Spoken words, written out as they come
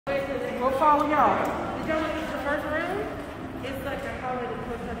We'll follow y'all. Did y'all look at the first room? It's like a holiday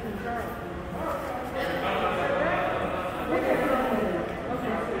construction girl.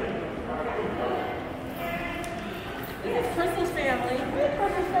 It's Crystal's family.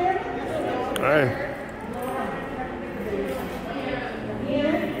 Crystal's family. Hey.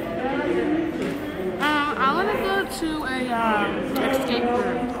 I want to go to a escape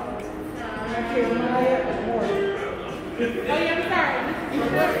room.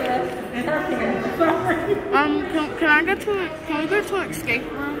 Can we go to an escape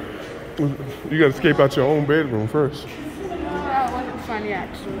room? You gotta escape out your own bedroom first. That wasn't funny,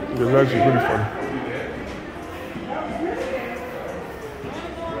 actually. It's actually pretty funny.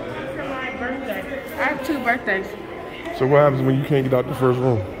 For my birthday. I have 2 birthdays. So what happens when you can't get out the first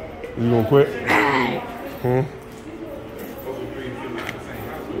room? You gonna quit? Huh?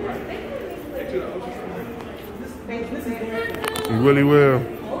 You really will.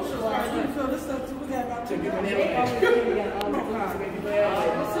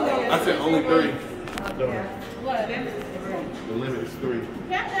 I said only 3. The limit is 3.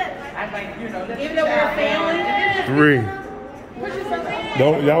 Even though we're a family? 3.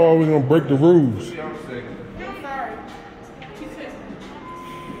 Don't y'all always gonna break the rules. I'm sorry.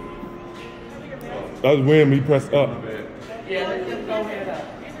 That's when he pressed up. Yeah, let's just go ahead up.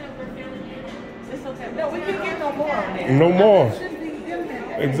 It's okay. No, we can't get no more on there. No more.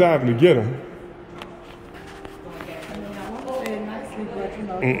 Exactly, get him.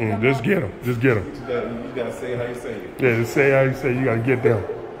 Just get him. Just get him. You gotta say how you say it. Yeah, just say how you say. You gotta get them.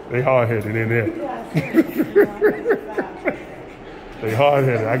 They hard-headed in there. They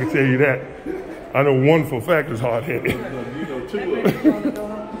hard-headed. I can tell you that. I know one for a fact is hard-headed. You know 2 of them.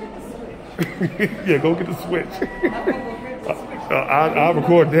 Yeah, go get the switch. I'll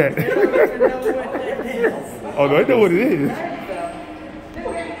record that. Oh, no, I know what it is.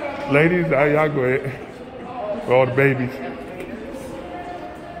 Ladies, y'all go ahead. For all the babies.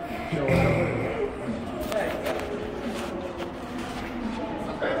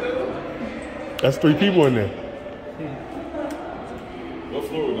 That's 3 people in there. What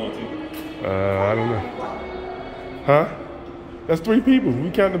floor we going to? I don't know. Huh? That's 3 people. We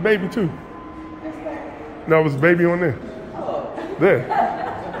count the baby too. No, it was a baby on there. There.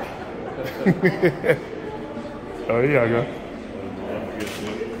 Oh, yeah, I go.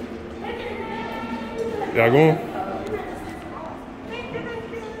 Y'all going?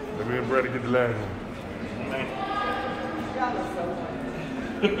 Let me and Brady get the last one.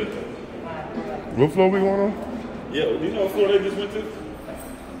 What floor we going on? Yeah, do you know what floor they just went to?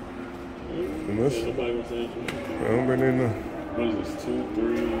 Nobody was saying. I don't been in there. What is this? 2,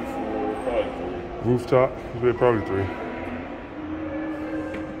 3, 4, 5, 3. Rooftop? It's probably 3.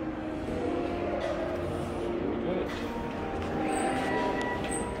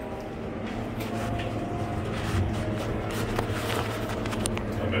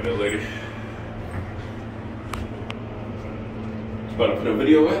 I met that lady. About to put a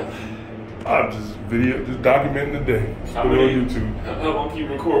video up? I'm just documenting the day. Just put it on YouTube. How long can you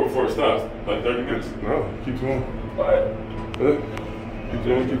record before it stops? Like 30 minutes? No, keep going. What? Keep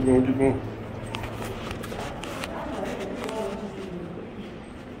going, keep going, keep going.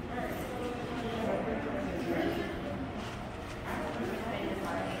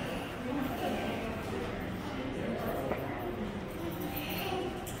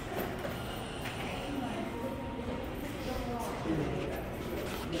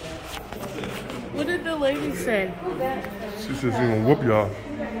 What did the lady say? She said she's gonna whoop y'all.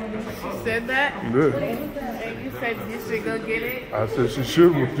 She said that? Yeah. And you said you should go get it? I said she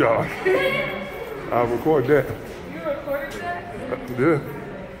should whoop y'all. I'll record that. You recorded that? Yeah.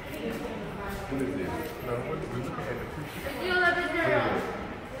 You don't let it go.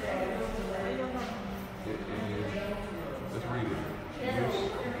 Let's read it.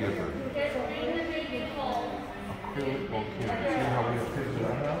 Giver. See how we have pictures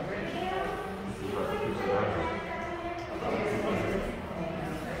right now? This is like a picture right now.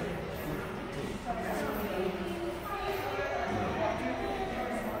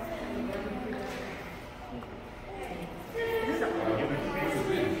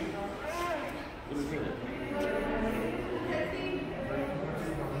 This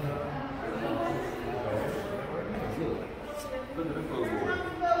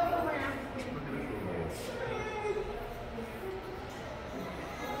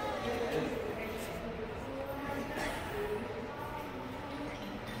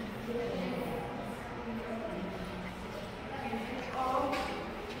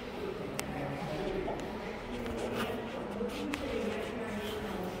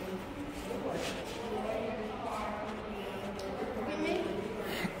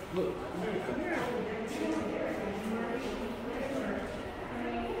Look.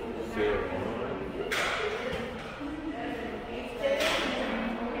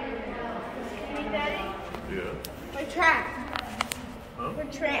 Yeah. We're trapped. Huh? We're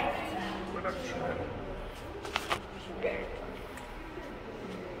trapped. We're not trapped.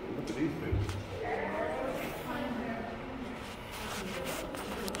 Look at these pictures.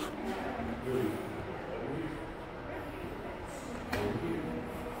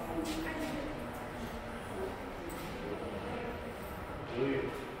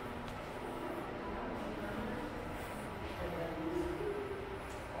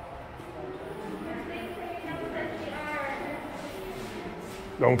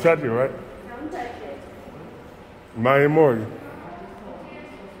 Don't touch it, right? Don't touch it. Maya Morgan.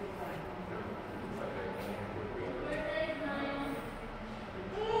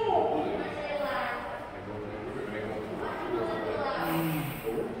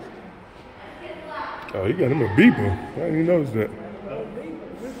 Oh, you got him a beeper. I didn't even notice that.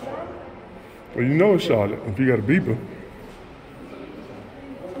 Well, you know it's Charlotte if you got a beeper.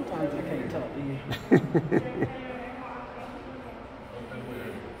 Sometimes I can't talk to you.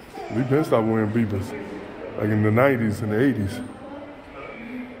 We been stopped wearing beepers, like in the 90s and the 80s.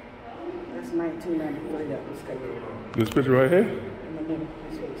 That's 1993 that was taken. This picture right here? In the middle,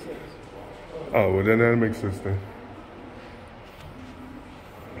 that's what it says. Oh, well then that makes sense then.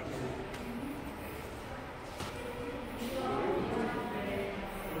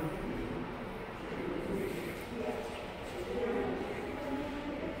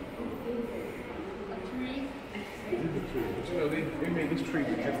 But you know, they made this tree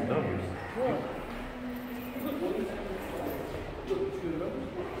with just numbers. Just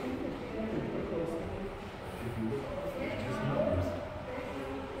numbers.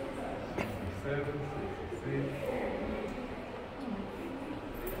 7, 6, 6.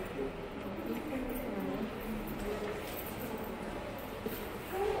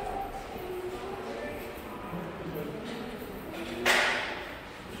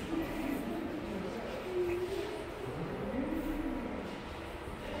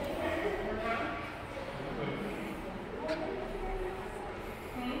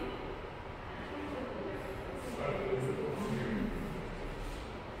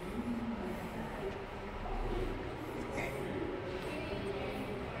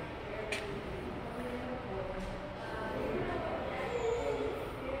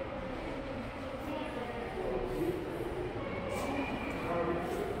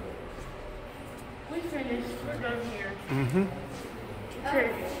 We finished. We're done here. Mm-hmm.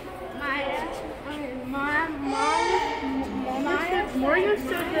 Maya. Mario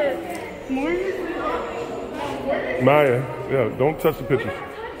said that. Maya, yeah, don't touch the pictures.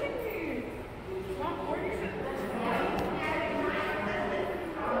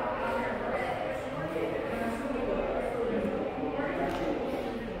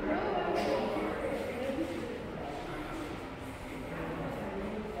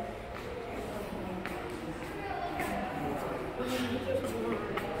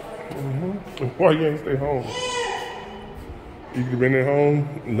 Why you ain't stay home? You could have been at home,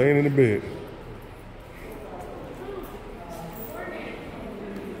 laying in the bed.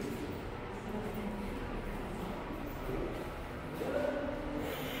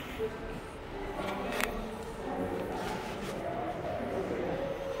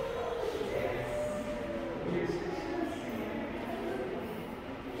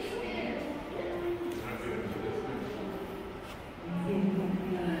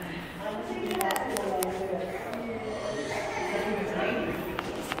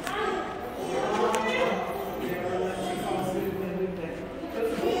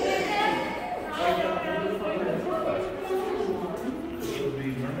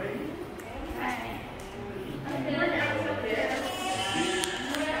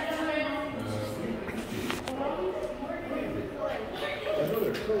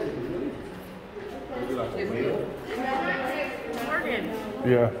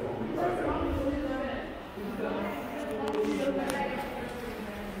 Yeah.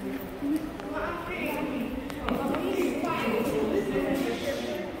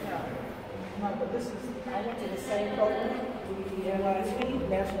 But this is, I went to the same program, the NYSP,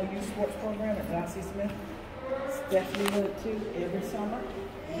 National Youth Sports Program at John C. Smith. Stephanie went to every summer.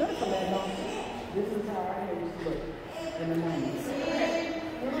 Good for that long. This is how our hair used to look in the 90s.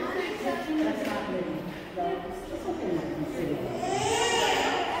 That's not me. No, it's something like you see.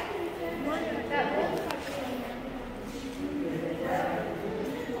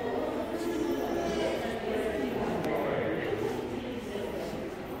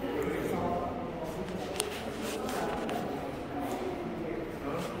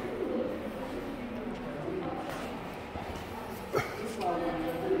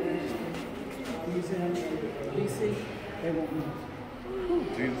 They won't know.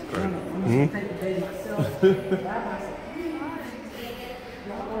 Jesus I'm Christ. gonna take the baby myself. By myself.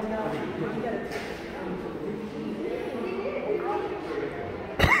 Oh, no. You gotta take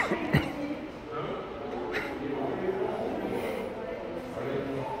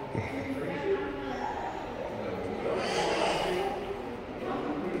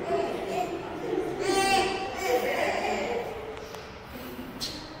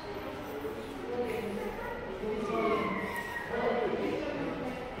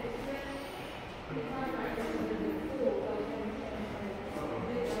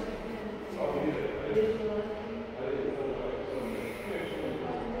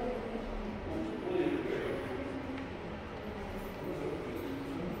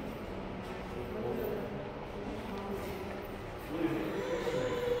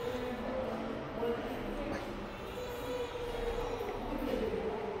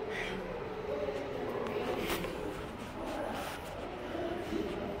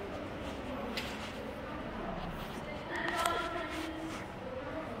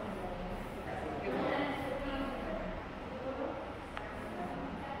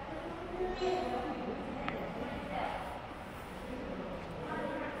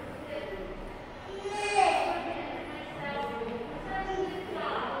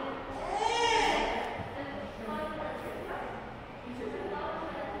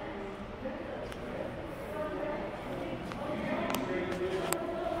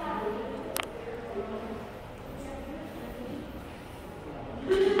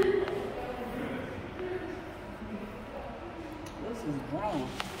drawn.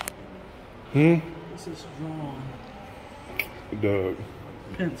 This is drawn. The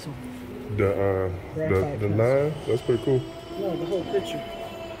Pencil. the line. That's pretty cool. No, the whole picture.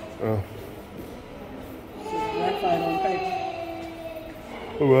 Oh. It's just graphite on paper.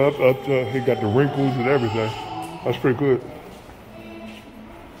 Well, he got the wrinkles and everything. That's pretty good.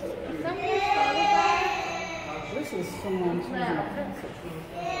 This is someone's using a pencil.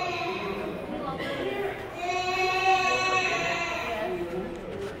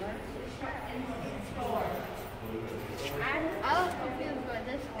 I was confused by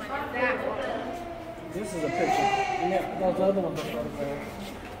this one and that one. This is a picture. And those other ones are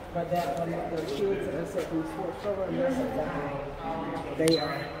photographs. But that one, the kids that I said from the sports program, there's a dye. They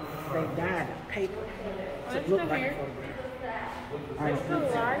dyed the paper to look like a photograph. I don't Still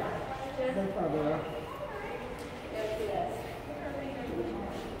think so. alive? They probably are.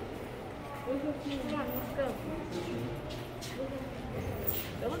 Come on, let's go.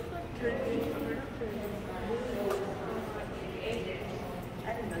 It looks like turkey.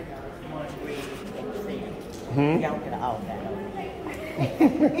 Y'all could have all that.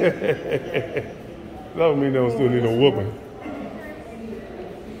 That don't mean they don't still need a whooping.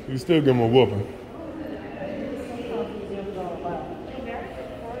 You still give them a whooping.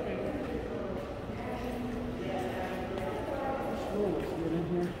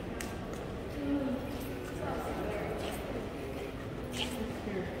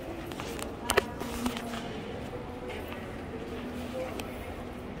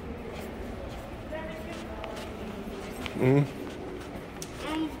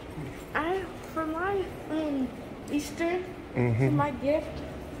 For my Easter, for my gift,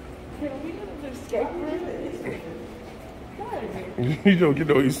 can we go to the escape room? You don't get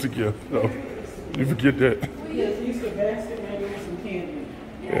no Easter gift. No. You forget that. Yes, Easter basket, maybe with some candy.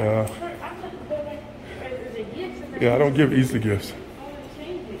 Yeah. Yeah, I don't give Easter gifts.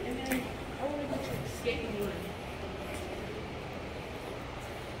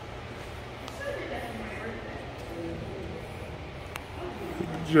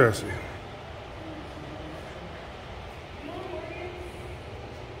 Jesse.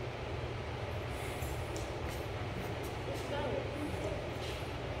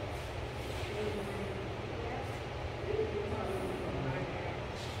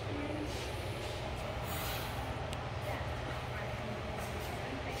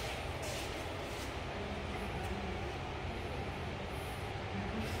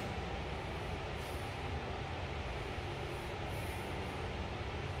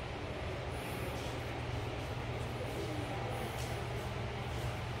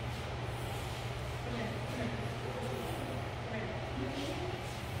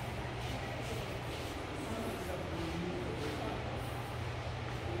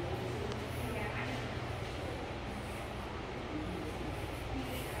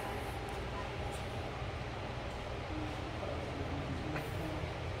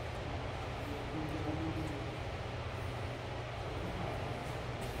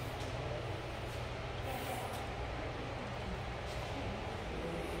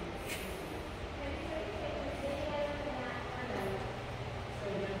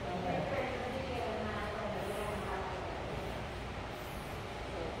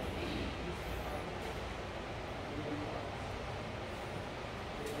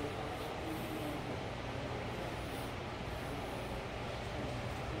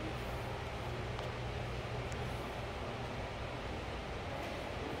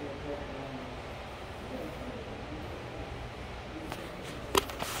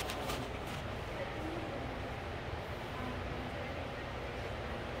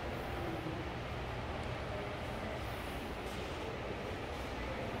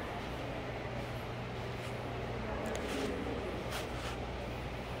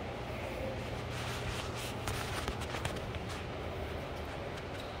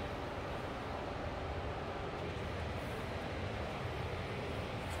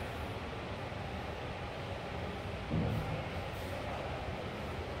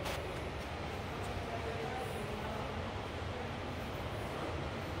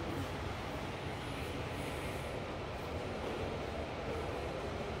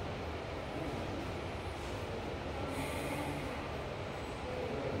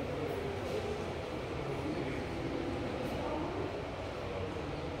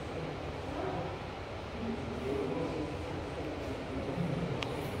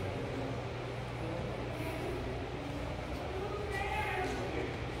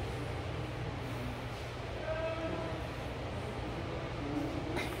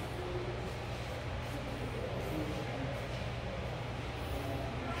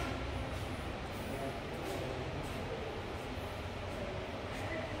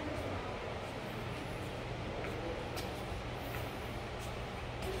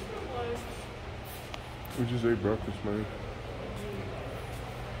 We just ate breakfast, man.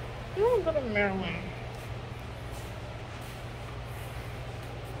 You want to go to Maryland?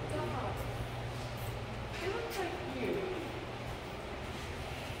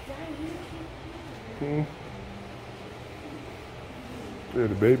 Hmm. Yeah,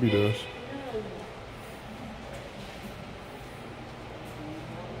 the baby does.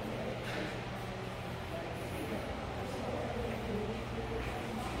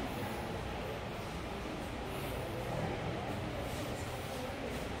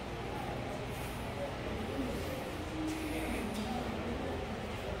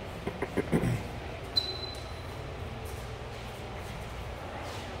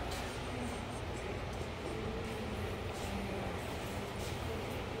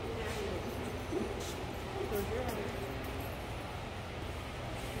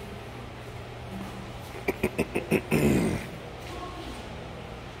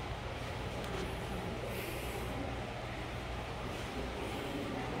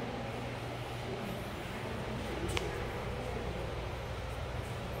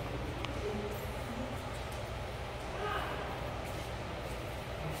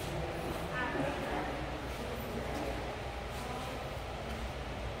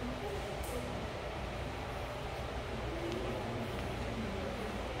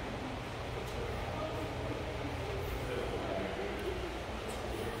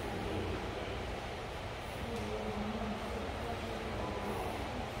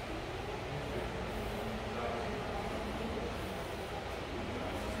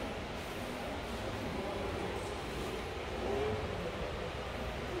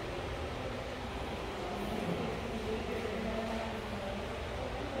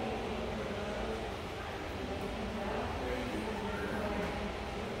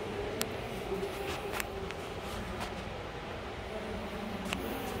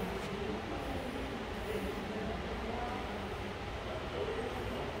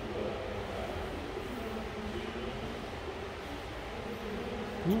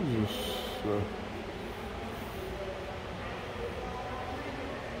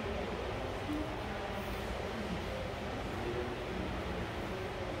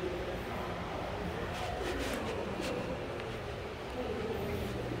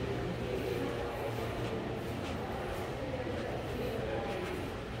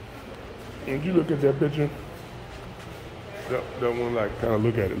 Did you look at that picture? That one, like, kind of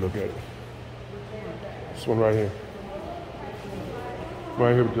look at it. This one right here.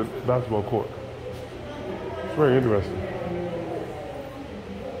 Right here with the basketball court. It's very interesting.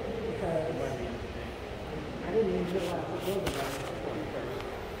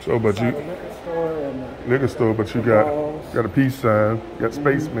 So, but you, liquor store, but you got a peace sign, got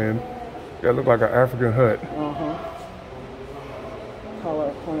spaceman, that look like an African hut.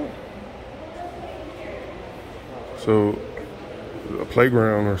 Color print. So, a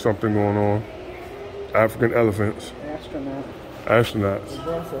playground or something going on. African elephants. Astronauts.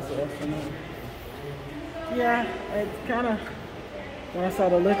 Yeah, it's kind of, when I saw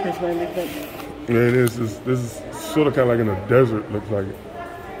the liquors, made me think. Yeah, it is. This is sort of kind of like in a desert, looks like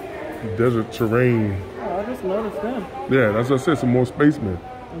it. Desert terrain. Oh, I just noticed them. Yeah, that's what I said, some more spacemen.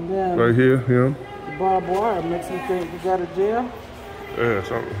 And then right here, him. The barbed wire makes me think we got a jail. Yeah,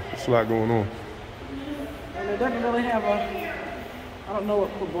 something. There's a lot going on. And it doesn't really have a, I don't know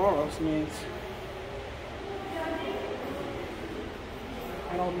what Kubaros means.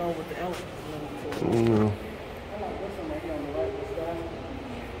 I don't know what the elephant is meaning for. I don't know. I like this one right here on the right.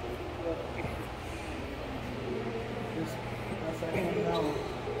 That's a hand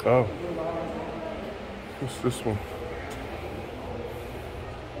Oh. What's this one?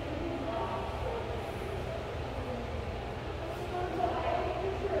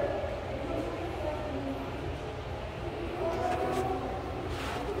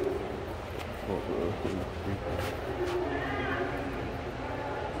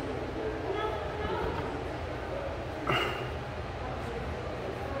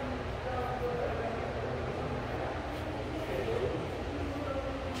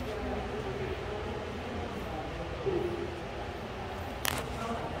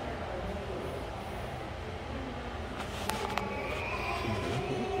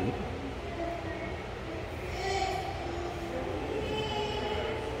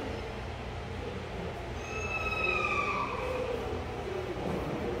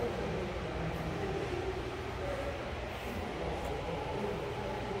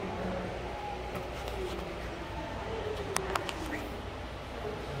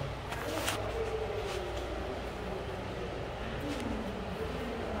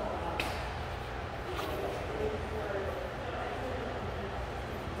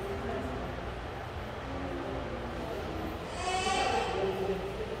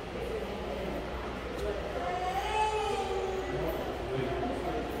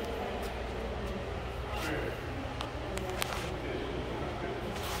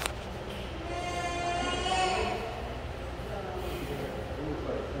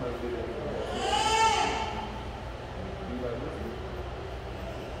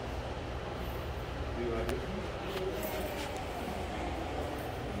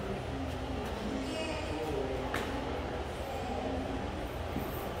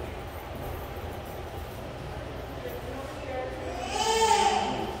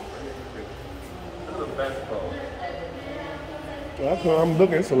 I'm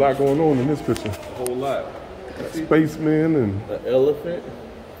looking, it's a lot going on in this picture. A whole lot. Spacemen and An elephant.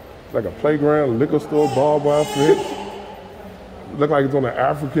 like a playground, liquor store, barbed wire fence. Look like it's on an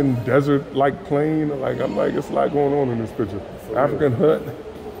African desert-like plain. I'm like, it's a lot going on in this picture. African hut.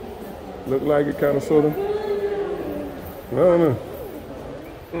 Look like it kind of sort of. I don't know.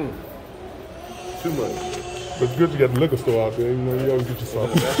 Too much. But it's good you got the liquor store out there. You know, you always get yourself.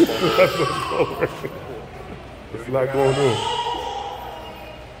 It's a lot going on.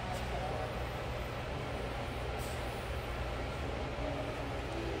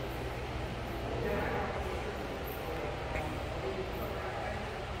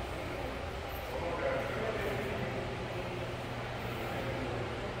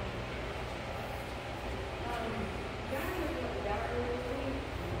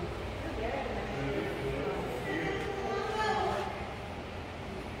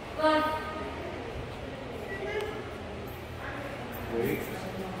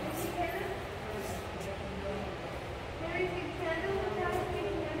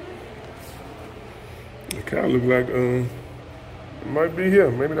 It kind of look like it might be here.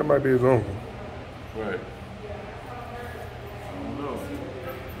 Maybe that might be his uncle. Right. I don't know.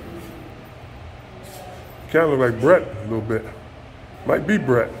 Kind of look like Brett a little bit. Might be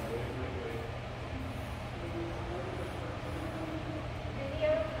Brett.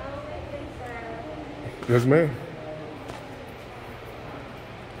 Yes, ma'am.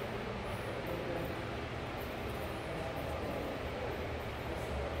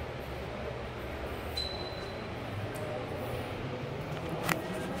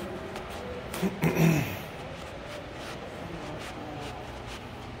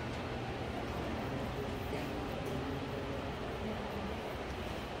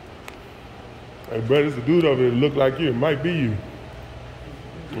 Hey, Brett, it's the dude over there that look like you. It might be you.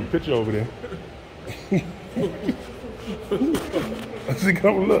 Picture over there. I see,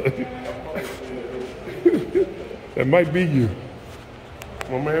 come look. That might be you.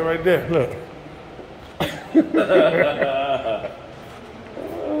 My man right there, look.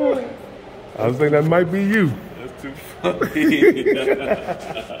 I was thinking that might be you. That's too funny.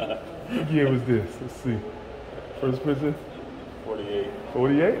 What year was this? Let's see. First picture? 48.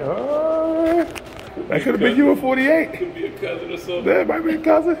 48? Oh, that could have been you in 48. Could be a cousin or something. That might be a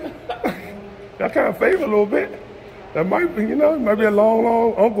cousin. That kind of favor a little bit. That might be, you know, it might be a long,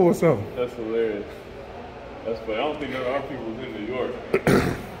 long uncle or something. That's hilarious. That's funny. I don't think there are people in New York.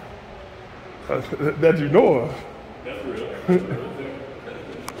 That you know of. That's real.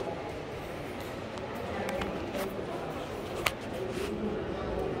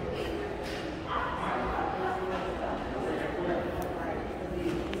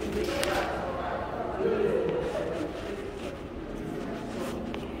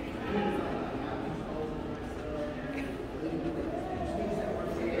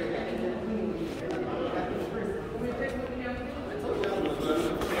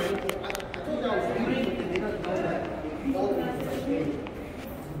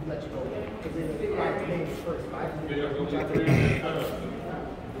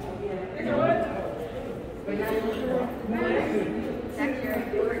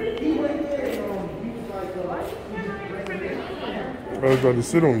 I was about to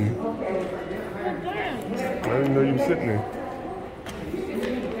sit on you. I didn't know you were sitting there.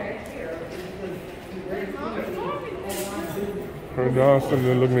 Her and Don sitting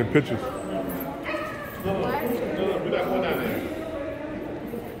there looking at pictures.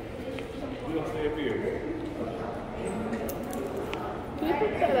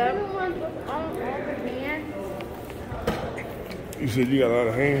 You said you got a lot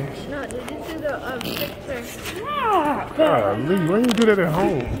of hands? No, did you see the picture? Golly, why you do that at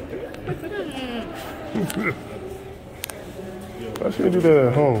home? Why should you do that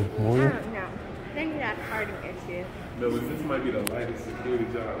at home? I don't know. I think that's part of the issue. No, but this might be the lightest security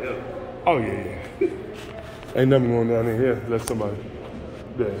job ever. Oh, yeah. Ain't nothing going down in here unless somebody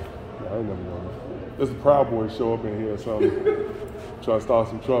there. No, ain't nothing going on. There's the Proud Boys show up in here or something. Trying to start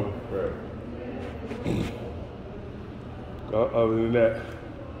some trouble. Right. Other than that,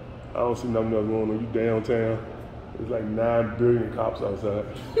 I don't see nothing else going on. You downtown, there's like 9 billion cops outside.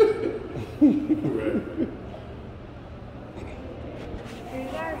 Right. You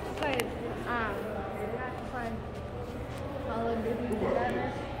guys play Call of Duty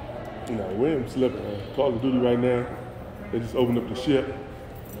together? No, we ain't slipping. Call of Duty right now. They just opened up the ship.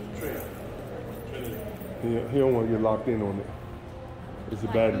 He don't want to get locked in on it. It's a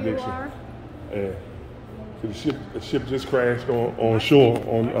bad addiction. Yeah. The ship just crashed on shore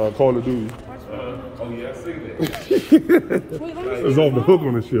on Call of Duty. Oh yeah, I seen that. It's off the hook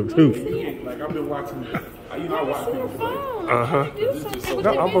on the ship too. Like I've been watching, I watch people play. Do something with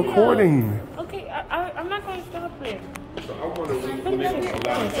No, the I'm video. recording. Okay, I'm not going to stop it. So I wonder when they gonna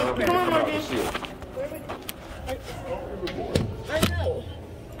allow the zombie to Come on, come out the Morgan. ship. I know.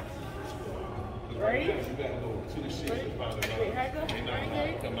 Ready? You gotta go to the ship and find it out. Wait, how I go? They not allowed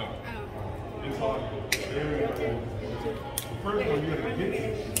to come out. It's hard to go. The first one you gotta get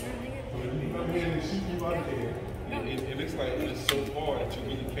to. So if you come in and shoot you out of there. It looks like it's so far that you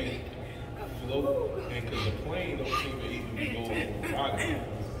really can't float, and because the plane don't seem to even go out of it.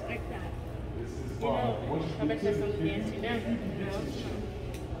 Like that. This is far. Once I you bet get there's to something the fancy there.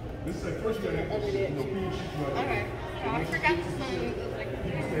 this is the first thing that you know, people shoot you out of there. Okay. So I forgot the song. It was like,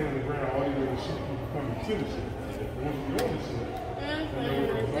 You can stand on the ground, all you do is shoot people coming to the ship. Once you're on the ship, then it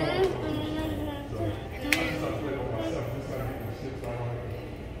goes on. So I just started playing on myself. This time I get the ship, so I don't have to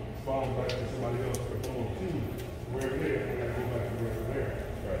spawn back to somebody else to go to where it is. I gotta go back to where it's there.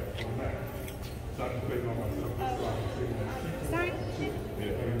 Right. On that. So I can play on myself. This is why I'm saying that. sorry.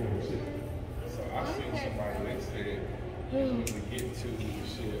 So I seen somebody, they said, to get to the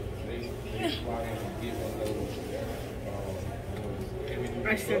ship, they fly in and get one of those,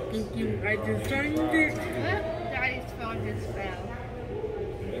 I said, thank you. I designed it. Daddy's phone just fell.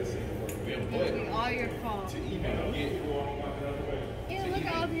 that's it for them, It'll be all your fault. to even get Yeah, look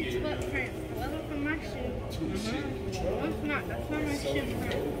at all these footprints. Well, look at my shoe. to the ship. That's not my shoe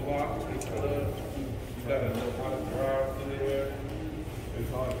print. Blocks and stuff, you gotta know how to drive through there. It's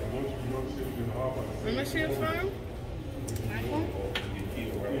hard. And once you know shit, you know how much. Let me see it from. My phone?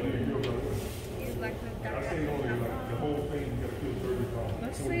 He's like the I say only like the whole thing, you gotta feel 30 pounds.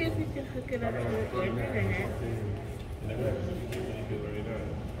 Let's see if we can hook it up to the internet.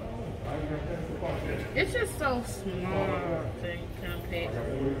 It's just so small thing compared.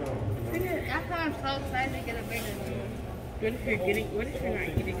 That's why I'm so excited to get a bigger one. What if you're getting? What if you're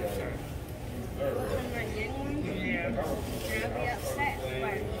not getting a car? I'm not getting one. Yeah. And I'll be upset.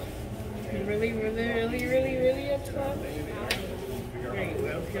 But Really upset. Right,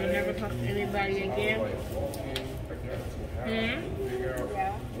 well, you'll never talk to anybody again. yeah.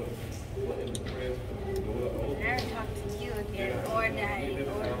 Never talk to you again, or Daddy,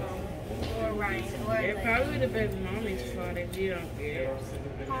 or Ryan, or It Lynn. probably would have been mommy's fault if you don't get it.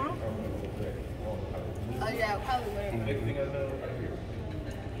 Huh? Oh yeah, probably would have.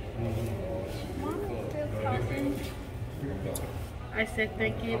 Mommy's still talking. I said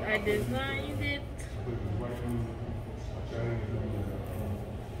thank you. I designed it.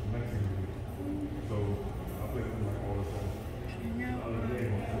 So I play with like all the time. No.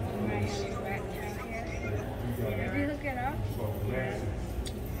 Right here. Did you look it up? So imagine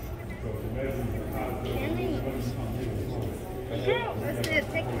how Kimmy. Let's do a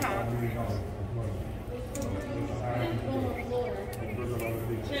TikTok.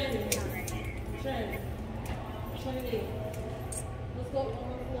 Let's go on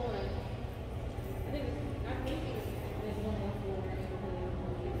the floor. I think there's one more floor.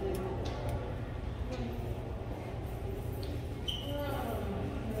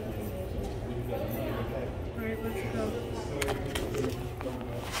 Alright, let's go.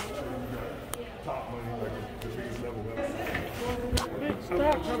 top money, like the biggest level ever. Stop.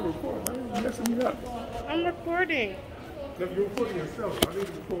 I'm trying to record. I'm messing me up. I'm recording. No, you're recording yourself. I need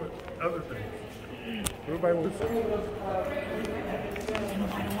to record other things. Everybody wants to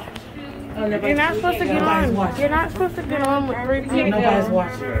You're not supposed to get on. You're not supposed to get on with 3 people. Nobody's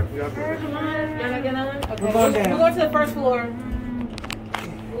watching. Gonna get on? Okay. We're going down. We're going to the first floor.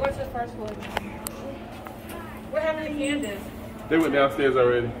 We're going to the first floor. We're having a Candace. They went downstairs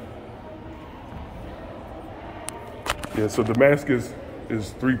already. Yeah, so Damascus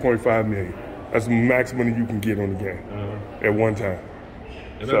is 3.5 million. That's the max money you can get on the game at one time.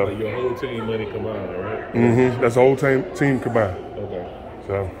 And So- that's like your whole team money combined, right? That's the whole team combined. Okay.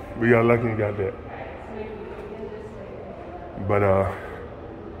 So we got lucky and got that. But yeah,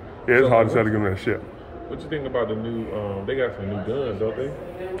 it's hard to tell to get on that ship. What you think about the new, they got some new guns, don't they?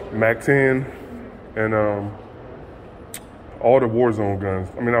 Mac 10 and all the Warzone guns.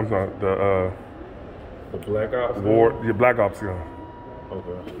 I mean, I'm sorry, the The Black Ops? Black Ops gun.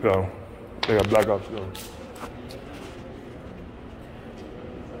 Okay. So they got Black Ops guns.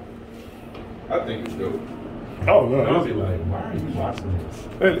 I think it's dope. Oh no, I'll be like, why are you watching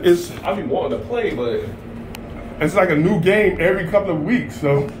this? it's I be wanting to play, but it's like a new game every couple of weeks.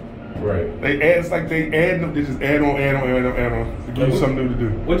 So right. they add, it's like they add them. They just add on to give you something new to do.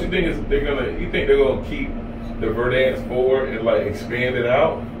 What you think is they're gonna? You think they're gonna keep the Verdansk forward and like expand it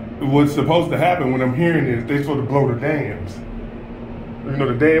out? What's supposed to happen when I'm hearing is they sort of blow the dams. You know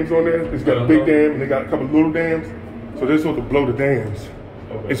the dams on there? It's got a big dam and they got a couple of little dams. So they're supposed to blow the dams.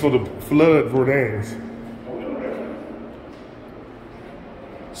 Okay. It's supposed to flood Verdansk.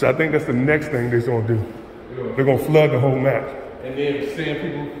 So I think that's the next thing they're gonna do. They're gonna flood the whole map. And then send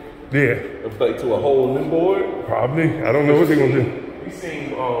people Yeah, like to a whole new board. probably. I don't know what they're gonna do. We seen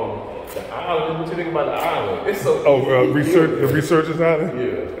the island. What you think about the island? It's so Oh, the researchers island?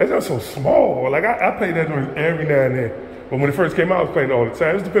 Yeah. That's not so small. Like I play that one every now and then. But when it first came out, I was playing it all the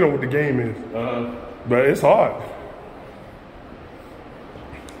time. It's depending on what the game is. But it's hard.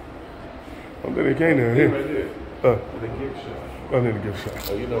 I don't think they came down here. right there. Uh, The gift shop. I need to give a shot.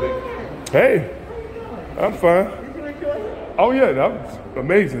 Oh, you know they. Hey, I'm fine. Oh yeah, that was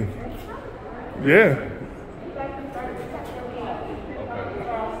amazing. Yeah.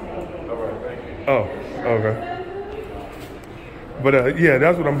 All right, thank you. Oh, okay. But yeah,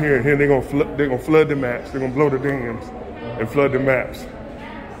 that's what I'm hearing. Here they're gonna flood the maps. They're gonna blow the dams and flood the maps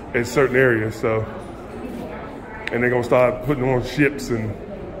in certain areas. So, and they're gonna start putting on ships and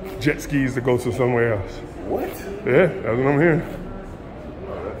jet skis to go to somewhere else. What? Yeah, that's what I'm hearing.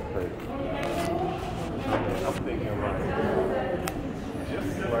 Oh, that's crazy. I'm thinking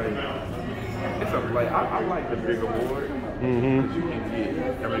just like it's a like I like the bigger board because you can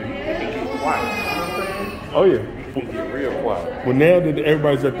get. I mean, you can get quiet. You know what I'm saying? Oh yeah. You can get real quiet. Well, now that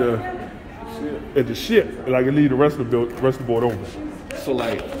everybody's at the ship, like it leave the rest of the board open. So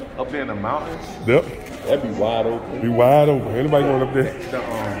like up there in the mountains, Yep, that'd be wide open. be wide open. Anybody going up there?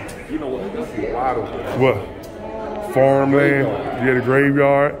 You know what? That'd be wide open. What? Farmland. Yeah, the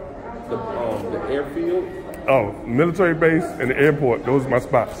graveyard. The airfield. Oh, military base and the airport. Those are my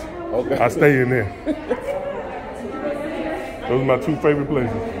spots. Okay. I stay in there. Those are my two favorite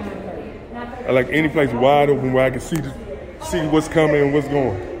places. I like any place wide open where I can see what's coming and what's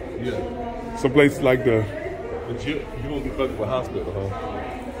going. Yeah. Some places like the But you won't be fucking with hospital,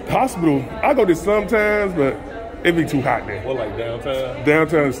 huh? hospital. I go there sometimes, but it be too hot there. Or like downtown.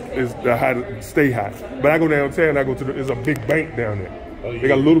 Downtown is the hot, stay hot. But I go downtown. I go to there's a big bank down there. Oh, yeah. They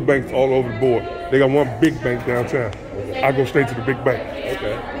got little banks all over the board. They got one big bank downtown. I go straight to the big bank.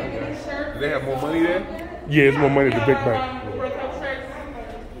 Okay. Do they have more money there? Yeah, it's more money at the big bank.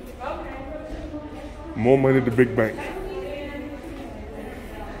 More money at the big bank.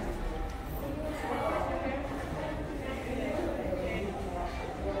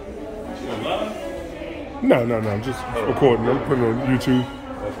 No, I'm just recording. I'm putting it on YouTube.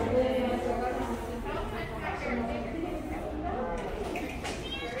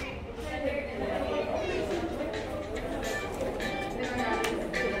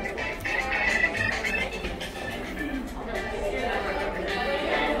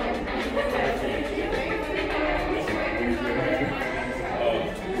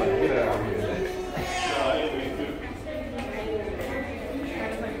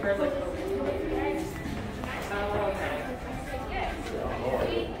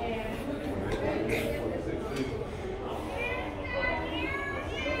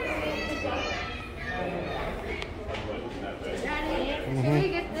 Can we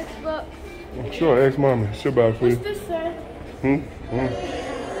get this book? Sure, ask mommy. She'll buy it for you. What's this say?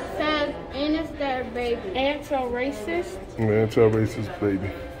 Says Anna's their baby. Anti-racist? Anti-racist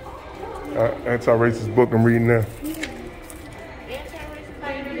baby. Anti-racist book I'm reading now. Anti-racist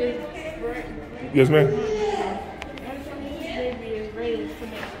baby is Yes, ma'am. anti-racist baby is raised to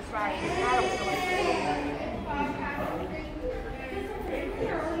make society. I don't feel like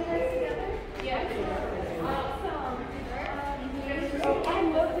I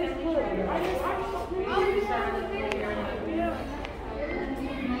love this book.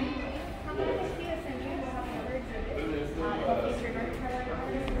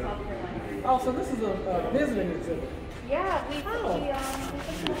 Oh, so this is a visiting exhibit. Yeah, we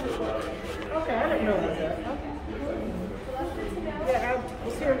Okay, I didn't know about that. Yeah, I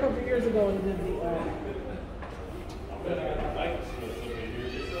was here a couple of years ago and did the.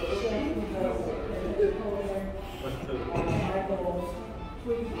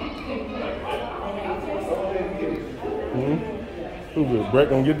 Who's it? Brett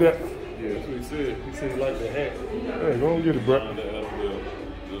gonna get that? Yeah, that's what he said. He said he liked the hat. Hey, go and get it, Brett.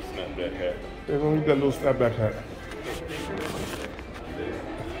 Little snapback hat. Hey, go and get that little snapback hat.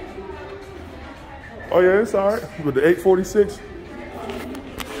 Oh yeah, it's all right. With the 846.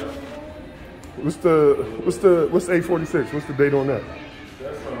 What's the 846? What's the date on that?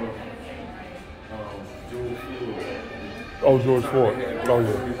 That's George Floyd. Oh, George Floyd. Oh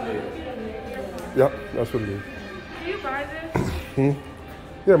yeah. Yep, that's what it is. Can you buy this?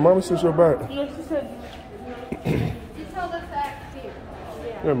 Yeah, Mama said she'll buy it. No, she said. You told us that here.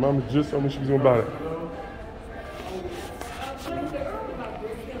 Yeah, Mama just told me she was gonna buy it.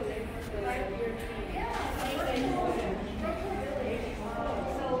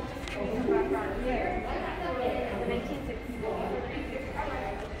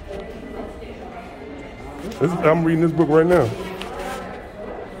 I'm reading this book right now.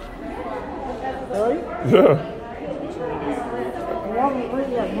 Really? Yeah. I'm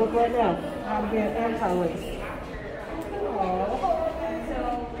reading that book right now. I'm being anti-racist.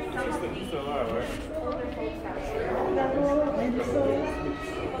 You still alive, right? Maybe so.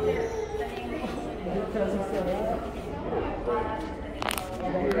 Because he's still alive.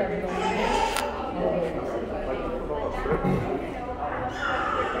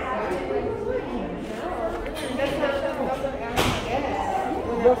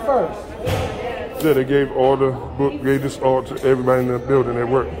 Go first. Yeah, they gave this all to everybody in the building at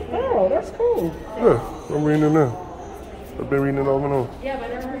work. Oh, that's cool. Yeah, I'm reading it now. I've been reading it over and over.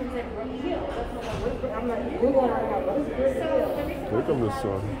 I'm like, we're going to Here comes this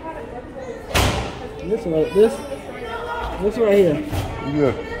song. This right here.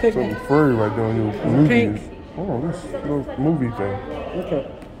 Yeah, Pick something one. furry right there on your movies. Pink. Oh, this little movie thing. Okay.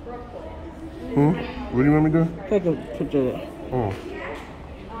 What do you want me to do? Take a picture of that. Oh,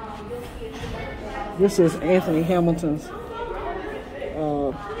 This is Anthony Hamilton's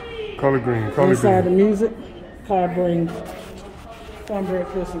color green, color Inside the green. Music. Cornbread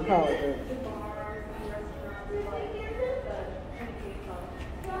fish and collard green.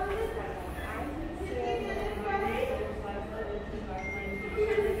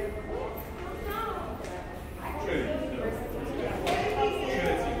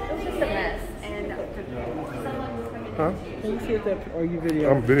 Huh? Can you see if that, or you video?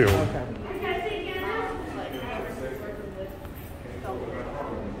 I'm videoing. Okay.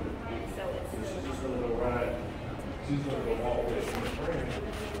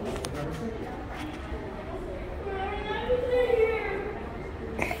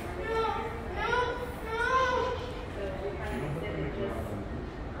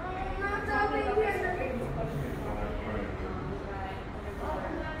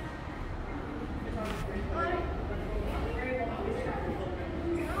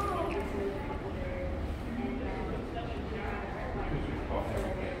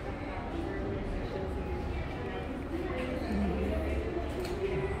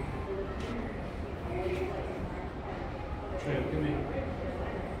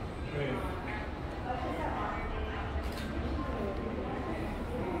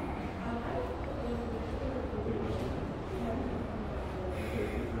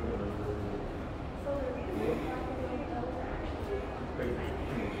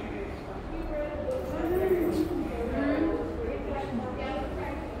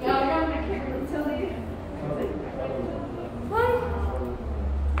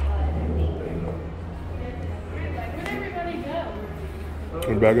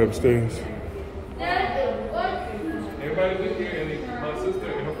 We're back upstairs. Everybody look here, and my sister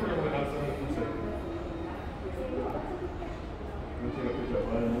and her friend went outside and said,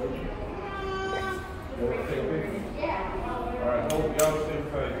 alright, hope y'all stay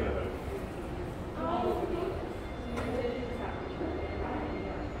beside each other.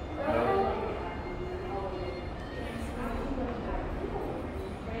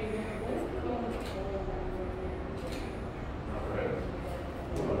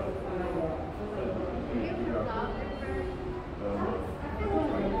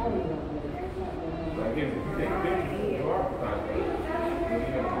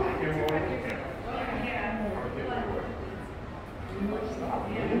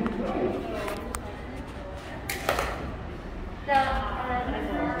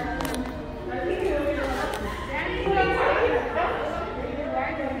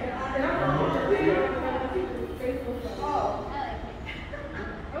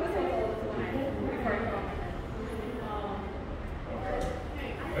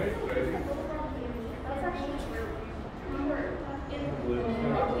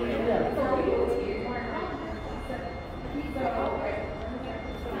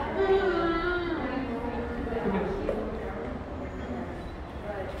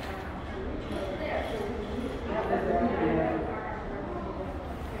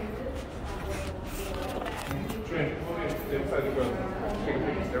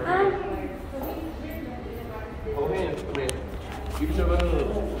 Hold hands, come here. Give each other a hug.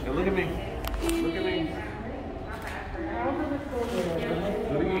 And look at me. Look at me.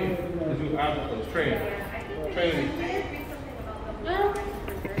 Do it again. Let's do eyebrow close. Train. Train.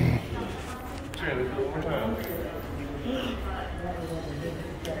 Train, let's do it one more time.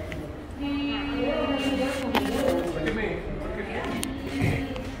 Look at me. Look at me.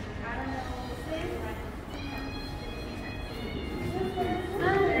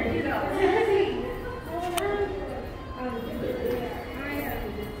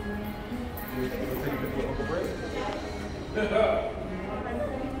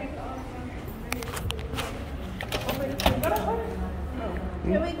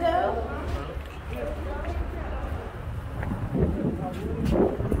 Here we go.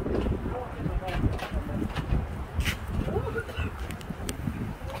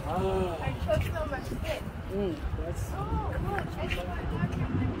 I took on my stick. That's Oh, look.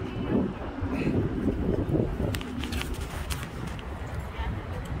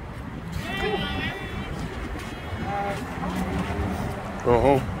 Go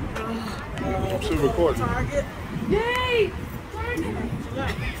home. I'm still recording. Target. Yay!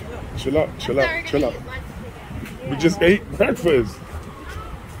 Chill out, chill out, chill out. We just ate breakfast.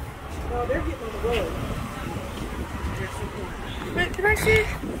 No, they're getting on the road. Wait, can I see?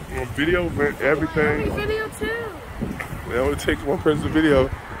 On video, everything. Video too. It only takes one person to video.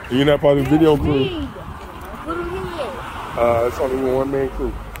 And you're not part of the video crew. What do you mean? It's only one man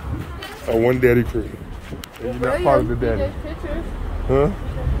crew. One daddy crew. And you're not part of the daddy. Huh?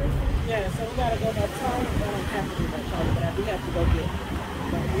 Yeah, so we gotta go by time. I don't have to do that time, but we have to go get.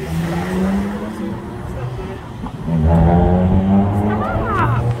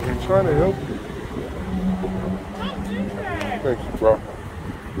 I'm trying to help you. Don't do that. Thank you, bro.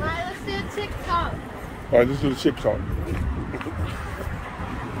 Alright, let's do a TikTok. All right, let's do the TikTok.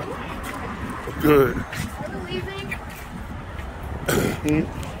 Good. Are we leaving?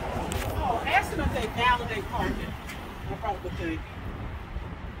 Oh, ask them if they validate parking. I probably think.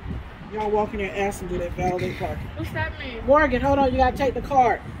 Y'all walk in there and ask them, do they validate parking? What's that mean? Morgan, hold on, you gotta take the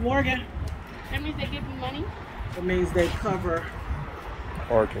card. Morgan. That means they give me money? It means they cover.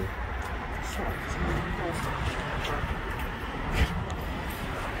 Parking.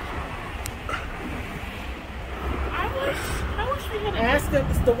 I wish we had Ask them,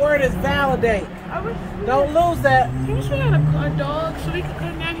 the word is validate. a Don't lose that. I wish we had a dog so we could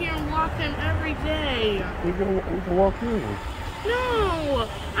come down here and walk them every day. We can walk in. No,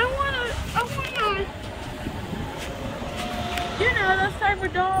 I wanna, you know, those type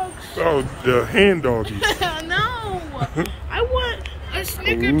of dogs. Oh, the hand doggies. No, I want a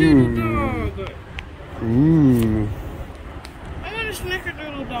snickerdoodle dog. Ooh. I want a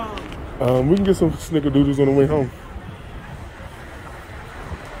snickerdoodle dog. We can get some snickerdoodles on the way home.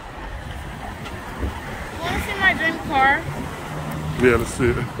 Wanna see my dream car? Yeah, let's see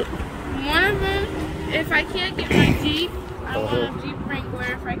it. One of them, if I can't get my Jeep, I want a Jeep Wrangler.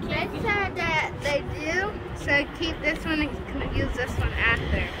 If I can't, they said that they do. So keep this one and use this one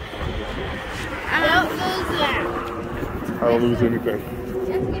after. I don't lose that. I don't lose anything.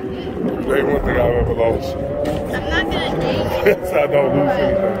 There ain't one thing I've ever lost. I'm not gonna name it. So I don't lose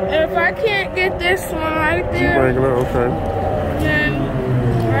anything. If I can't get this one right Keep there, bringing it, okay. then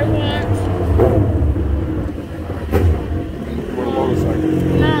I want. You want a motorcycle?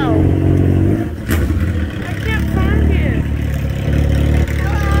 No. I can't find it.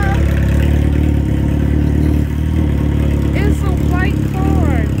 Hello. It's a white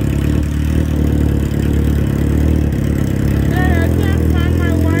car. Dad, I can't find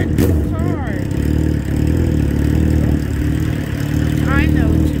my white car. I know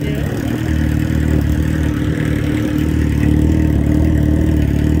what to do.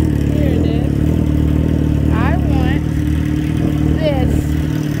 Here it is. I want this.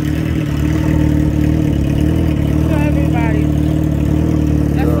 For everybody.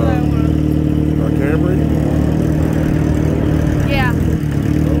 That's what I want. A Camry? Yeah.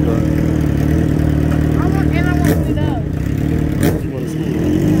 Okay. I want one of those. You want a scooter?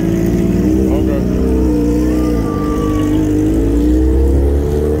 Okay.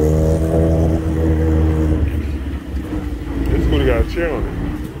 This scooter got a chair on it.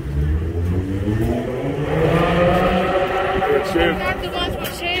 Yeah, chairs. Not the ones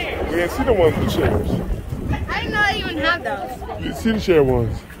with chairs. We didn't see the ones with chairs. I didn't know I even had those. You see the chair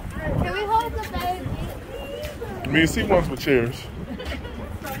ones. Can we hold the baby? I mean, you see ones with chairs.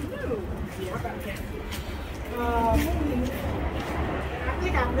 I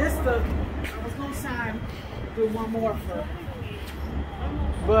think I missed I was gonna sign, do one more for,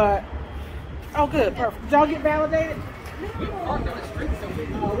 but, oh good, perfect. Did y'all get validated? We parked on the street, so we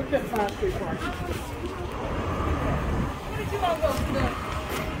couldn't find street parking. What did you want to go to?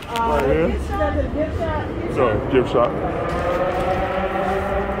 Right here. The gift shop. So, gift shop.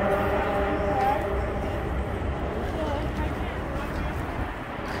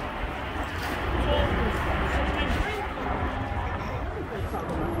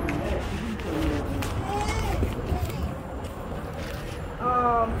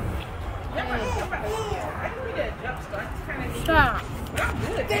 Stop.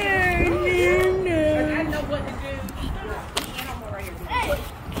 There, I know what to do.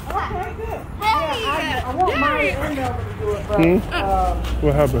 Okay, good. Hey! I want my end over to do it, but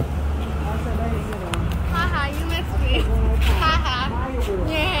What happened? I said, hey, you know. Haha, you missed me. Haha. Maya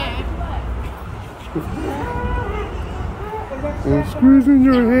will. Yeah. I'm squeezing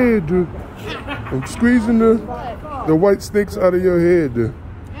your head. I'm squeezing the white snakes out of your head.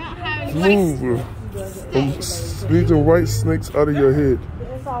 Move. I'm squeezing white snakes out of your head.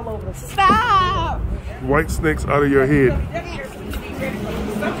 It's all over the Stop! White snakes out of your head. They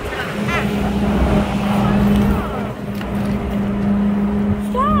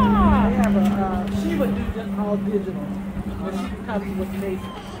have a, she would do just all digital, but she could copy what they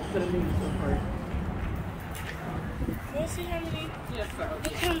to the news for free. Let's see how many.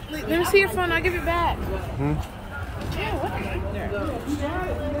 Let me see your phone. I'll give it back.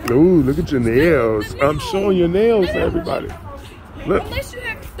 Ooh, look at your nails. I'm showing your nails to everybody. Look. Unless you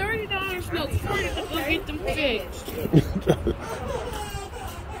have $30, no, $40 to go get them fixed.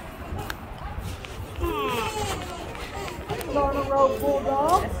 On the road,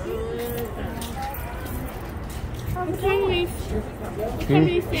 bulldog. How many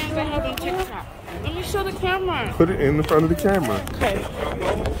fans I have on TikTok? Let me show the camera. Put it in front of the camera. Okay.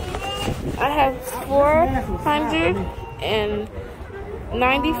 I have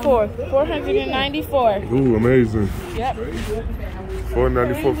 494. 494. Ooh, amazing. Yep.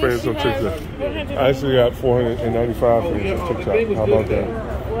 494 fans on TikTok. I actually got 495 fans on TikTok. How about that?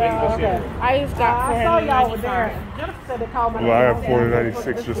 Well, okay. I just got I saw y'all were 495. there. Jennifer said they called my Well, I have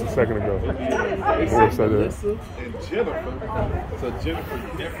 496 just a second ago. And Jennifer. So Jennifer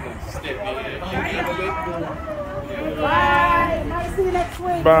definitely stepped in. Bye. Might see you next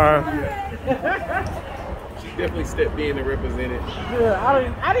week. Bye. She definitely stepped in and represented. Good.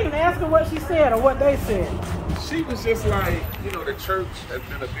 I didn't even ask her what she said or what they said. She was just like, you know, the church has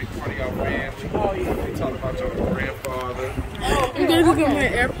been a big part of your family. Oh, yeah. They talk about your grandfather. I'm going to get my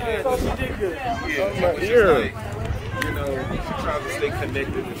AirPods. So she did good. Yeah, it was just like, you know, she tries to stay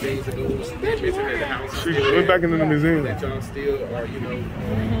connected to things ago. They mentioned that the house. She went back into the museum. That y'all still are, you know,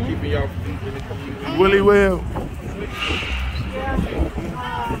 keeping y'all feet in the community. Willie Well.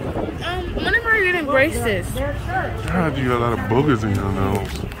 When am I getting braces? Their church. God, you got a lot of boogers in your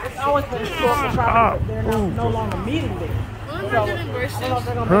nose. It's always been historical property, but they're no longer meeting there. When am I getting braces?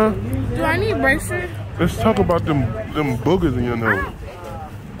 Huh? Do I need braces? Let's talk about them boogers in your nose.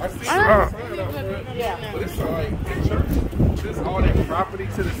 Stop. But it's like the church, there's all that property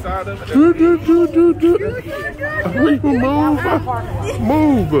to the side of it.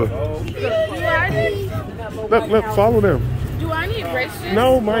 Move. Let follow them. Do I need braces?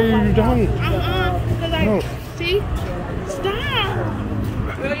 No, Maya, you don't. Because I No. see. Stop.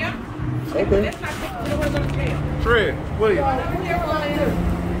 Okay. Fred, William. Auntie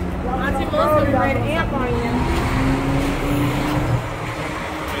Melissa be ready to amp on you.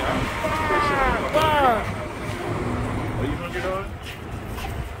 Are you gonna get on?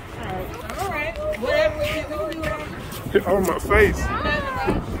 Alright. Whatever we do. Hit on my face.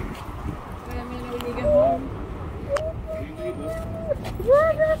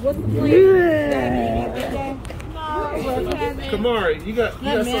 Kamari, you got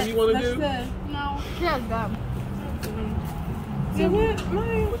something you want to do? No. Yeah, dumb.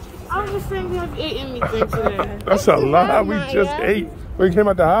 I was just thinking I've ate anything today. That's a lie. We just ate. We came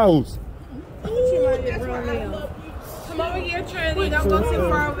out the house. Come over here, Trinity. Don't go too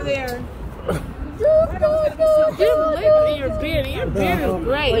far over there. You live in your beard. Your beard is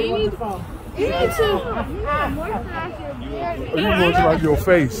great. You need to moisturize your beard. You going to like your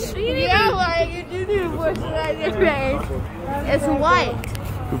face. Yeah, like you do need to moisturize your face. It's white.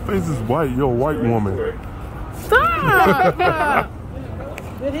 Your face is white. You're a white woman. Stop!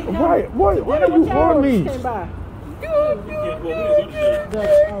 Why are you on me?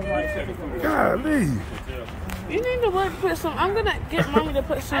 Golly. You need to put some. I'm gonna get mommy to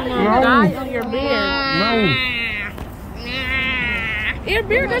put some dye on your beard. No. Your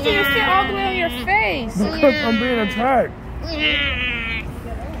beard doesn't even fit all the way on your face. Because I'm being attacked.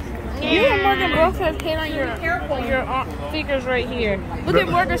 You and Morgan both have hair on your fingers right here. Look at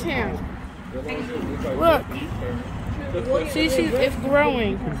Morgan's hand. Look. See, it's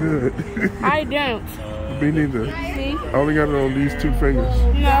growing. Good. I don't. Me neither. See? I only got it on these two fingers. No,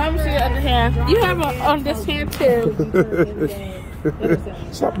 let me see the other hand. You have it on this hand too.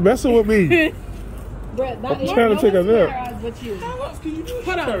 Stop messing with me. I'm trying to take a nap. How else can you do a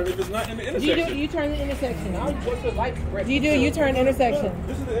U-turn if it's not in the intersection? You turn the intersection. Do you do a U-turn intersection?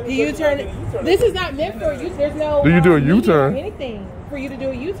 Do you turn? This is not meant for you. There's no. Do you do a median or U-turn? Anything for you to do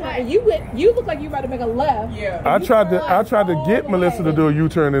a U-turn? And you look like you're about to make a left. Yeah. I tried to get Melissa to do a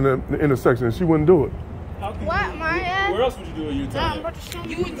U-turn in the intersection and she wouldn't do it. What, Maya? Where else would you do a U-turn?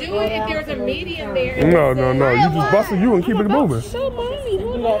 You would do it if there's a median there. No. You just busting you and keep it moving. Show mommy. You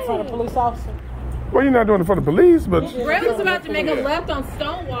Hold know, in front of on. a police officer. Well, you're not doing it for the police, but Brett was about to make a left on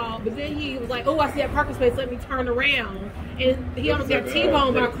Stonewall, but then he was like, "Oh, I see that parking space. Let me turn around." And he almost got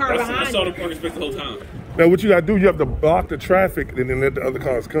T-boned by a car behind I saw the him. parking space the whole time. now what you gotta do, you have to block the traffic and then let the other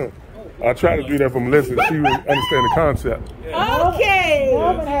cars come. I try to do that for Melissa. She would understand the concept. Okay.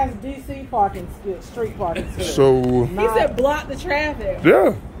 Melvin has DC parking skills, street parking skills. So He said block the traffic.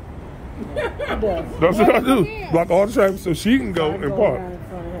 yeah, He does. that's what I do. Block all the traffic so she can go and park. Down in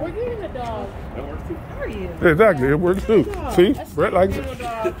front of him. We're getting a dog. How are you? Exactly, it works too. See, Brett likes it.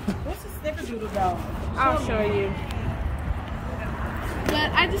 Dog. What's a snickerdoodle dog? I'll show you.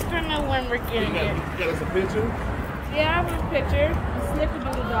 But I just don't know when we're getting it. You got us a picture? Yeah, I have a picture.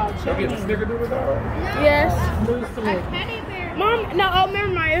 Snickerdoodle dog. Y'all get the snickerdoodle dog? Yes. News to me. Teddy bear. Mom, no, oh, never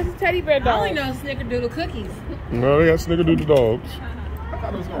mind. It's a teddy bear I dog. only know snickerdoodle cookies. No, they got snickerdoodle dogs. I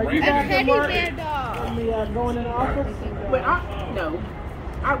thought it was gonna Are you rain. A back teddy at work? bear dog. Going in the office? But no.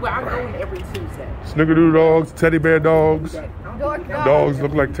 I go in every Tuesday. Snickerdoodle dogs, teddy bear dogs. York dog. Dogs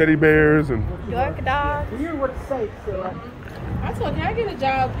look like teddy bears and York dog. You're with the state, so I told you, can I get a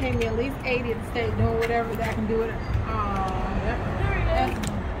job paying me at least 80 at the state doing whatever that I can do it? That's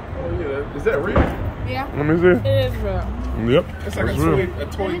Oh yeah, is that real? Yeah. let me see. it is real. Yep, It's like that's real. a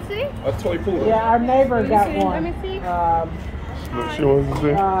Let toy, me see. a toy poodle. yeah, our neighbor got see, one. let me see. She wants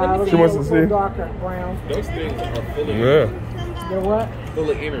to see. She wants to a see. little darker brown. Those things are full of, Yeah. They're what? full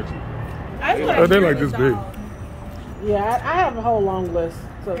of energy. Oh, they like this big. Yeah, I have a whole long list.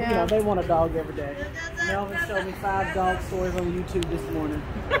 So, you Yeah. know, they want a dog every day. Melvin showed me 5 dog stories on YouTube this morning.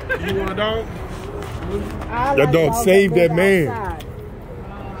 You want a dog? I That like dog dogs saved live that man. outside.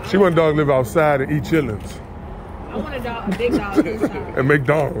 She want a dog to live outside and eat chillins I want a dog, a big dog inside. and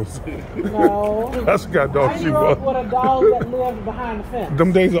McDonald's. No. That's the kind of dog I she grew up with wants. a dog that lived behind the fence.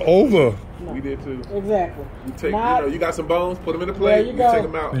 Them days are over. We did too. Exactly. You take, Not- you got some bones, put them in the There plate, you you go. take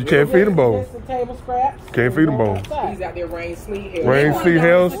them out. You can't feed them bones. Get some table scraps. Can't feed 'em Go bones. outside. He's out there rain, sleet, hell. Rain, sleet,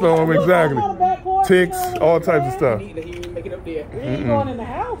 hailstorm, exactly. On the back porch, Ticks, you know, all types of stuff. He ain't make it up there. We ain't going in the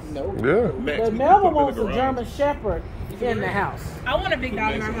house. No. Yeah. Max, But we can Melvin put 'em in wants the a garage. German Shepherd in the house. I want a big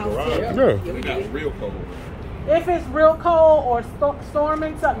dog in our house too. Yeah. We got real cold. If it's real cold or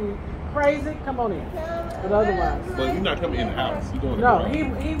storming, something crazy, come on in. But otherwise, But you're not coming in the house. You going in the no.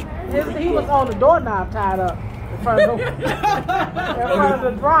 garage. He was on the doorknob tied up in front of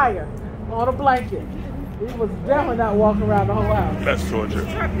the dryer on a blanket. He was definitely not walking around the whole house. That's torture.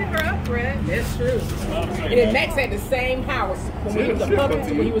 Try to pick her up, Brett. That's true. And then Max had the same house when he was a puppy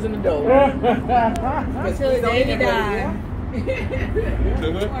to when he was in the dog. Until the day he died.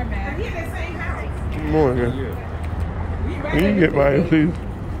 Feel good? Poor man. He had that same house. Good morning. Yeah. Can you get mine, please?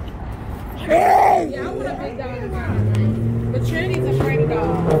 Yeah, I want a big dog in my house. But Trinity's afraid of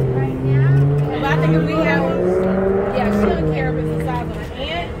dogs. But I think if we have yeah, she don't care if it's the size of an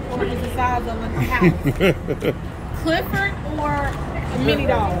ant or if it's the size of a house. Clifford or a mini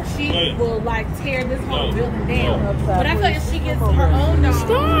dog, she will like tear this whole building down. But I feel like if she gets her own dog,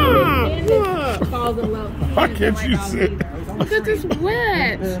 then she falls in love. Why can't you sit? Because it's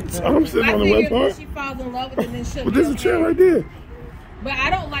wet. I'm sitting I on the wet figure if part. she falls in love with it, then she'll But be there's a chair okay. right there. But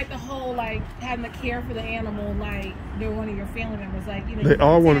I don't like the whole like having to care for the animal like they're one of your family members. Like you know, They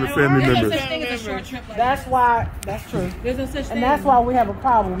are one of the family there's members. no such thing as a short trip. Like That's why. That's true. there's no such thing. And that's why we have a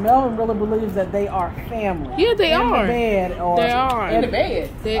problem. Melvin really believes that they are family. Yeah, they in are. The bed or They are. In the bed.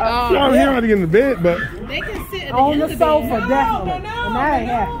 They I are. don't hear how to get in the bed, but they can sit at on end the of the sofa, bed. definitely. And that ain't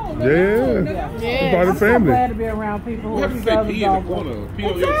happening. yeah. Yeah. Part I'm of so family. glad to be around people who What are happens if they southern pee in the dog corner? lovers. Pee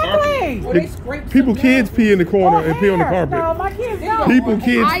on your carpet? Exactly. Or they scrape People, some kids pee in the corner and pee on the Hair. carpet. No, my kids don't. People,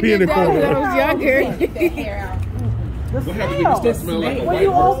 kids I pee in did the that when I corner. was younger. the hair out. The What happens if you start smell. smelling like a When white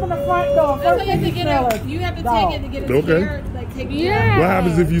you person? open the front door, That's first why you thing have to you get smell it. is You have to dog. take it to get it Okay. here, like take it Yeah. What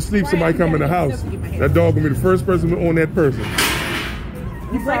happens if you sleep, somebody come in the house? That dog gonna be the first person on that person.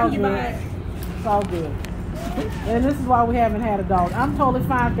 It's all good. It's all good. And this is why we haven't had a dog. I'm totally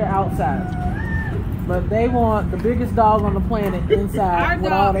fine if they're outside. But they want the biggest dog on the planet Our inside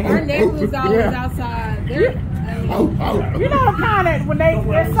with all dog, the our neighborhood's always Yeah. outside. They're, I mean, You know the kind that when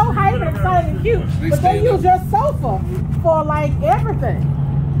they're so hyper, excited, and cute, but they use your sofa for like everything.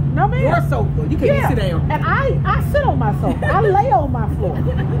 No man. Your sofa. You can't sit down. And I sit on my sofa. I lay on my floor.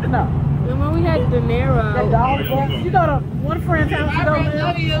 No. Remember we had De That Niro. dog, you go to one friend's house, you bye, go Brett,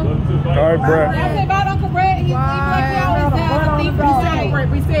 love there. you. All right, Brett. I said bye, Uncle Brett. He's like he always has a thief in his sight.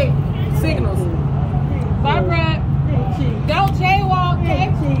 We say signals. Bye, Brett. Don't jaywalk,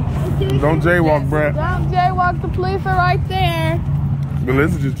 okay? Don't jaywalk, Brett. Don't jaywalk. The police are right there.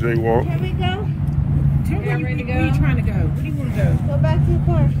 Melissa just jaywalk. Can we go? Yeah, ready to go? Where you trying to go? Where do you want to go? Go back to the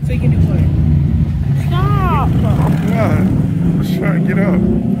car. So you can do what? Stop. God, let's try to get up.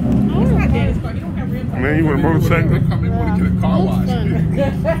 It's not Daddy's car. You don't have Man, you want a motorcycle? Come in want to get a car wash. No,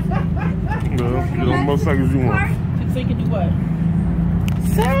 get on motorcycles you want. So you can do what?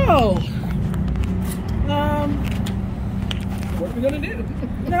 So, What are we gonna do?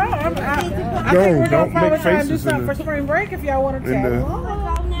 no, I think we're don't gonna probably make try and do faces something in for the- spring break if y'all want to in tag the-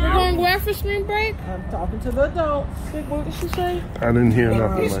 along. We're going where for spring break? I'm talking to the adults. What did she say? I didn't hear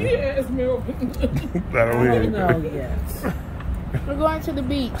nothing, She man. asked me. I don't I hear don't know anything. yet. We're going to the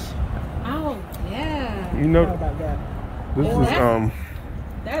beach. Oh, yeah. You How know, about that? this is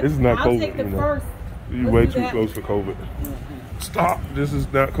That's, This is not I'll COVID, take the you know. first. you Let's way do too that. close for COVID. Stop. This is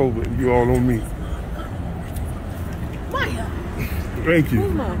not COVID. You all on me. Maya. Thank you.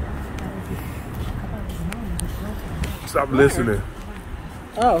 Mom. Stop listening.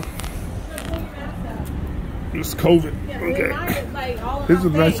 Oh, It's COVID. Okay. Here's a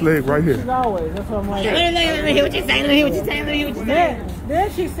nice leg right she's here. always. That's what I'm like. Let me hear what you're saying. Let me hear what you're saying. Let me hear what you're saying.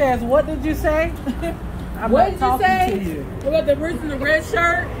 Then she says, "What did you say?" I'm What not did you talking say? to you. What about the person in the red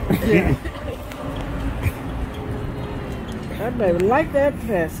shirt? That baby like that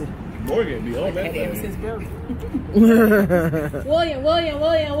fancy. Morgan be on that Had him thing. since birth.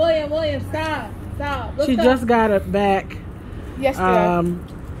 William, stop. Look She up. just got it back. Yesterday.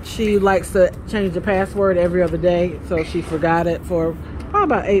 She likes to change the password every other day, so she forgot it for probably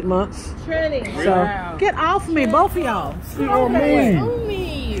about 8 months. Trinity. So Wow. get off me, both of y'all. She on me. Oh,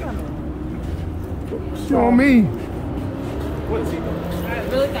 me. She on me. What is he doing? I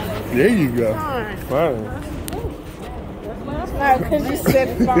really thought that was There you go. Fine. Fine. No, because you said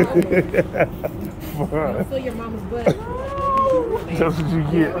fine. Fine. feel your mama's butt That's what you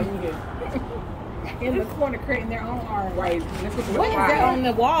get. in the corner creating their own art. Right. That's what What is that on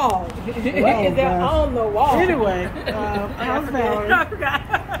the wall? What is that God. on the wall? Anyway, how's Valerie? I forgot.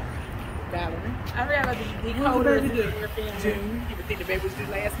 Valerie. I forgot about the When's the decoders baby in due? your family. June. You would think the baby was due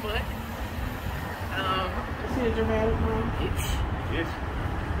last month. Is she a dramatic mom? Yes.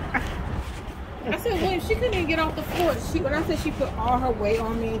 I said, William, she couldn't even get off the floor. When I said she put all her weight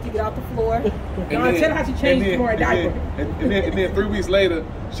on me to get off the floor. Don't tell her how she changed for a diaper. And then 3 weeks later,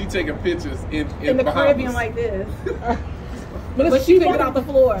 she taking pictures in In the Bahamas. Caribbean like this. But But she couldn't get off the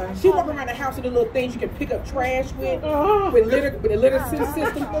floor. She walk around the house with the little things you can pick up trash with Oh. the litter system.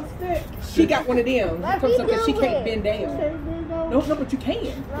 She got one of them because she can't bend down. No, but you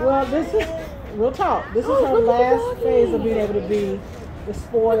can. Well, this is, we'll talk. This is her last phase of being able to be the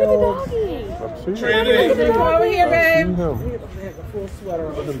spoiled. See? Trinity. Come over here, babe. See him. He has a full sweater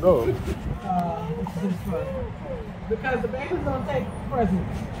on. Look at those. Because the baby's gonna take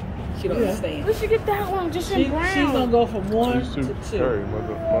presents. She don't understand. We should get that one just in She's brown. gonna go from 1 She's to too 2. scary.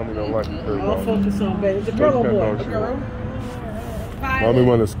 Mommy don't like it. I'll focus on baby. The girl or boy? Mommy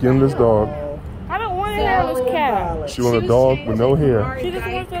want a skinless dog. I don't want a hairless cat. She want a dog with no hair. She just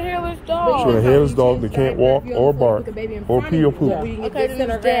wants a hairless She dog. want a hairless dog that can't walk or bark or pee or poop. Okay, then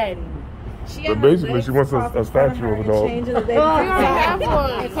it's dead. But basically, she wants a statue of a dog. We already have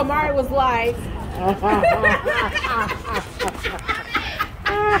one. And Kamari was like,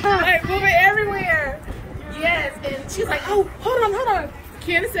 like moving everywhere. Yes, and she's like, oh, hold on.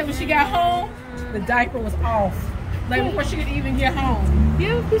 Candace said when she got home, the diaper was off. Like before she could even get home. You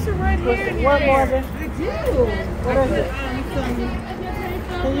have a piece of red hair in your What, hair. Morgan? I do. What is it? Some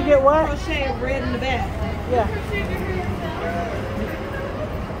Can you get what? crochet of red in the back. Yeah.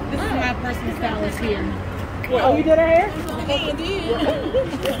 This is my personal stylist here. Oh, you did her hair? And did.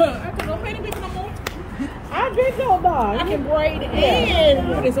 I can don't paint people no more. I drink your I dog. can braid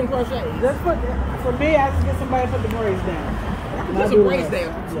and put in some crochet. Just put, for me, I just get somebody to put the braids down. Put some braids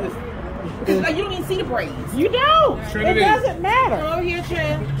down. Because like, you don't even see the braids. You don't. Trinity. It doesn't matter. Come over here,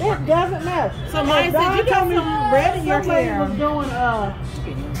 Trin. It doesn't matter. Somebody Don said you got told me some red in your somebody hair. was doing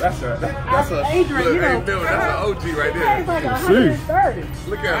That's a Adrian, look, you know. hey, Bill, that's an OG right it's there. like See. 130.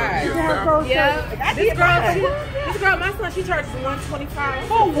 Look at him. You have crochet. Yeah. This girl, my son, she charges $125.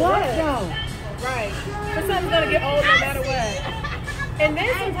 For what though? Right. Her son's gonna get old no matter what. And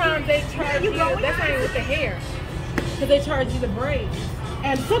then sometimes they charge you, that's not even with the hair. Because they charge you the braids.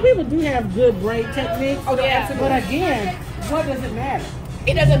 And some people do have good braid techniques. Oh, yeah. But again, what does it matter?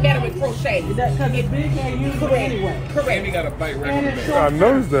 It doesn't matter with crochet. Because it's big and used anyway. And he Correct. got a bite right And in it's the I short.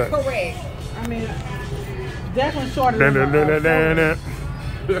 noticed that. Correct. I mean, definitely shorter than a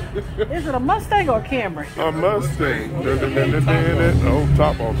Is it a Mustang or a Camry? A Mustang. The whole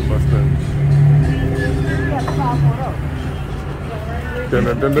top off the Mustang. You got the top one up.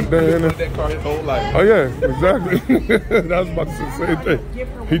 that car his whole life. Oh yeah, exactly. I was about to say the same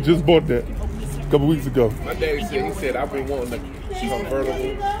thing. He just bought that a couple weeks ago. My daddy said, he said, I've been wanting a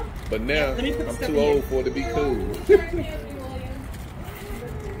convertible, but now I'm too old for it to be cool.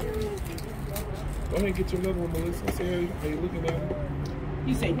 Go ahead and get you another one, Melissa. See how you looking at it?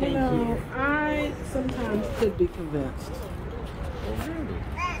 You say thank you. I sometimes could be convinced. Oh, really?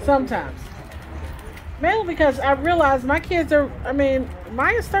 Sometimes. Mainly because I realize my kids are, I mean,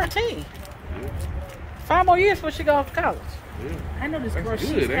 Maya's 13. Yeah. 5 more years before she goes off to college. Yeah. I know this That's girl, good,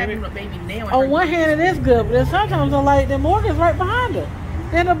 she's ain't having it? a baby now. On one hand, it is good, but then sometimes I'm like, the Morgan's right behind her.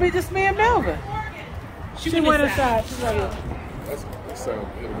 Then it'll be just me and Melvin. She went inside. She's like, That sounds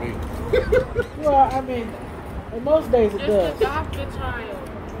good to me. well, I mean, on most days it Just does. adopt a child.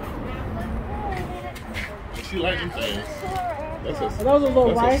 She like them things. That's a, Are those little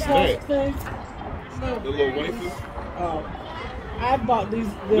that's a rice husk snack. things? The little wafers. I bought these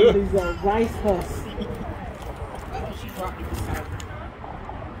rice husks. She dropped it beside her.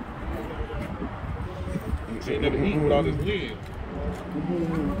 She ain't never eaten without his lid.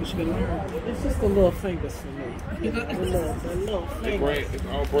 It's just the little fingers for me. the little fingers. It's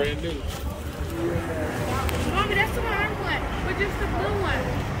all brand new. Mommy, that's the one I want, but just the blue one.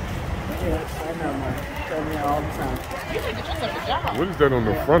 Yes, I know, man. Tell me all the time. You take the trust of the job. What is that on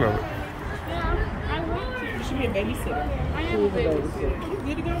the front of it? Yeah, I want to. You should be a babysitter. I am a babysitter.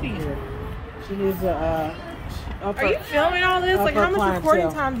 Good to go to you. She needs a Are you filming all this? Like, how upper much recording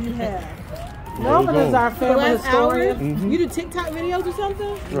clientele. time do you have? Melvin is our For the family last hour? historian. You do TikTok videos or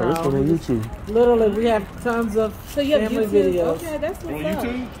something? No, it's on YouTube. Literally, we have tons of So you have family YouTube? videos. Okay, that's On what's up.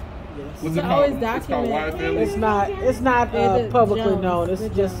 YouTube? Yes. What's So it always called? It's called document. Wide Family? It's not Yeah, the publicly Jones. known. It's The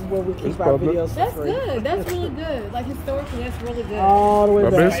just Jones. where we keep It's our public. videos for That's free. good. That's really good. Like, historically, that's really good. All the way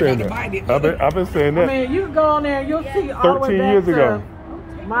I've back. been saying that. I've been saying I that. mean, you can go on there and you'll see all the way 13 back years to ago.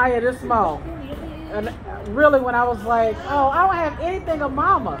 Maya this small. And really, when I was like, oh, I don't have anything of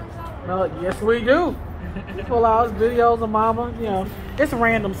Mama. No, yes, we do. We pull out videos of Mama. You know, it's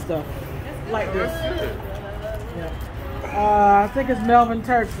random stuff like this. Yeah. I think it's Melvin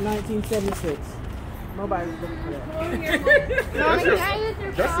Turks, 1976. Nobody's looking for that.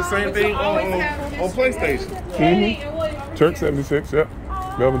 That's the same thing on PlayStation. Mm-hmm. Turk 76, yep.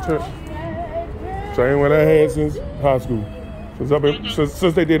 Melvin Turk. Same one I had since high school.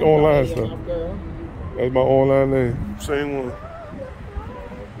 Since they did online stuff. That's my online name. Same one.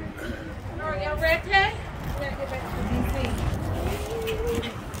 Y'all ready?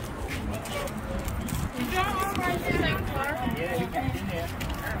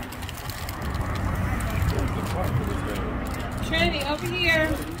 Trinity, over here.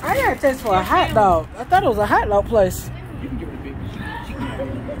 I got a taste for a hot dog. I thought it was a hot dog place.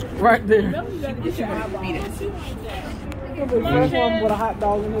 Right there. Look at the first one with a hot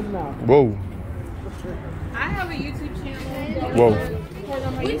dog in his mouth. Whoa. I have a YouTube channel. Whoa.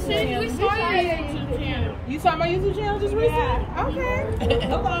 We saw your YouTube channel. You saw my YouTube channel just recently? Okay.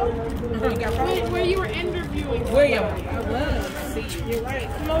 Hello. Where you were interviewing. William. I was. See you. You're right.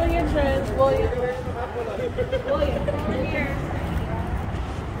 Come over here, Trent. William. William, come over here.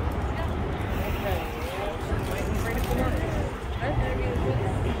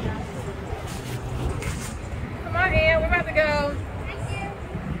 Come on, Ann. We're about to go.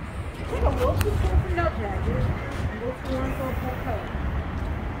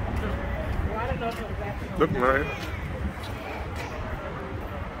 Look, man.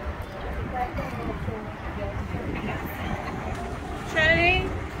 Trinity.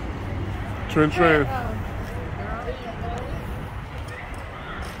 Trent.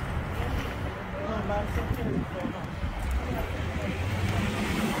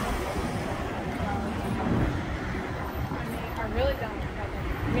 I really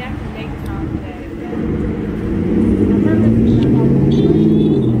don't. We have to make time today.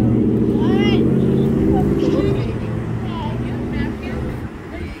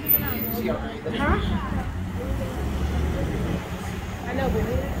 I know,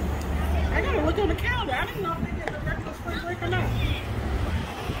 but I gotta look on the calendar. I didn't know if they did the regular spring break or not.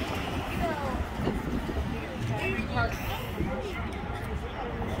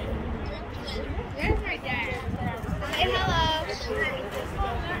 There's my dad. Say hello.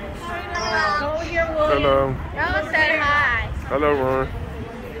 Go over here, William. Hello. Y'all said hi. Hello, Ron.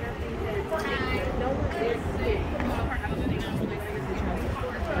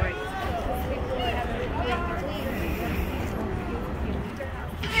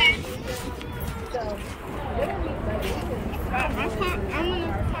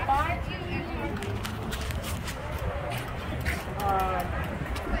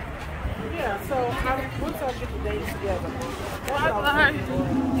 Yeah, so once I get the dates together.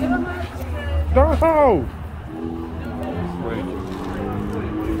 No!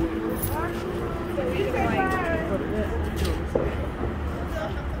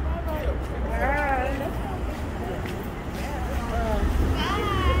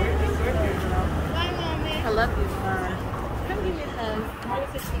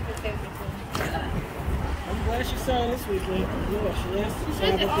 keep it physical. I'm glad she saw it this weekend. Yeah, She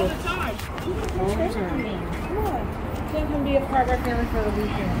says it all the time. All the time. Come on. She can be a part of our family for the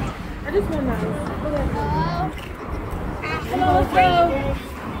weekend. I just want nice. Hello, bro.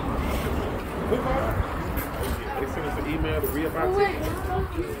 They sent us an email to read about it.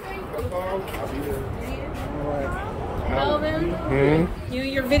 I'll be there. Melvin, Hmm? you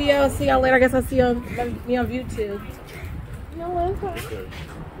and your video. See y'all later. I guess I'll see you on me on YouTube.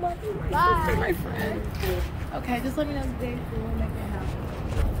 Bye. My friend. Okay, just let me know the day. We'll make it happen.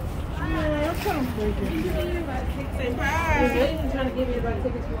 Yeah, I'm kind of freaking. Say bye. He's trying to give me about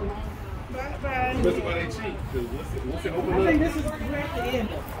tickets for a long. Bye. That's why they cheap. Because once it open I think up, this is we're at the end.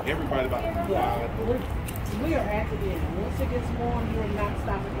 everybody about to buy. We are at the end. Once it gets warm, you are not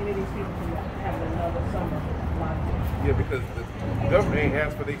stopping any of these people from having another summer lockdown. Yeah, because the government ain't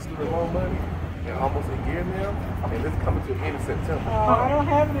asked for their student loan money in almost a year now, and it's coming to the end of September. I don't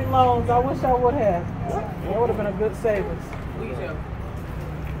have any loans. I wish I would have. That would have been a good savings.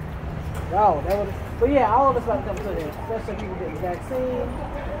 Oh, that would have. But yeah, all of us about to come to this, especially people getting the vaccine.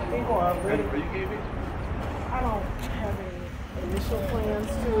 People are ready. Are you gave it? I don't have any initial plans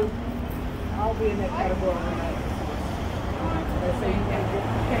to. I'll be in that category when they say you can't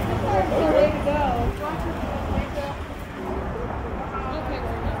get the vaccine. Way to go.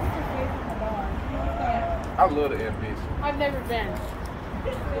 I love the ambition. I've never been.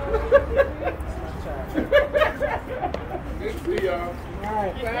 Good to see y'all. All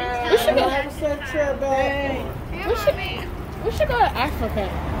right. We should go. Have a safe trip back. We should go to Africa.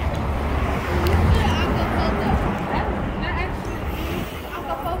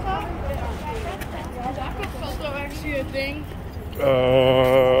 Actually a thing.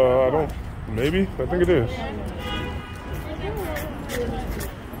 I don't. Maybe. I think it is.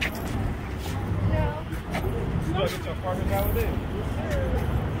 You gotta get your parking valid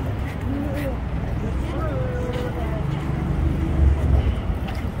in.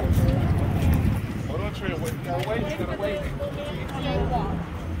 Hold on, Trey. Wait. You gotta wait. You gotta wait.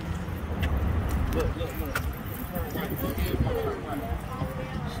 Look.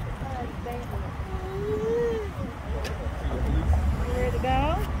 You ready to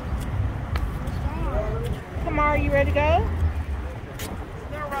go? Kamara, you ready to go?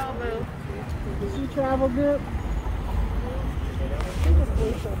 Did you travel good?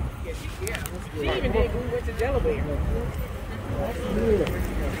 She even did. We went to Delaware. That's good.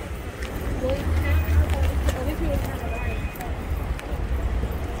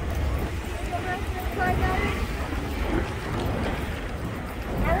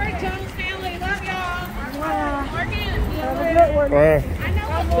 All right, Jones family, love y'all. Morgan, Have a good one. I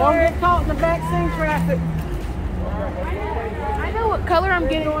know Don't get caught in the vaccine traffic. what color I'm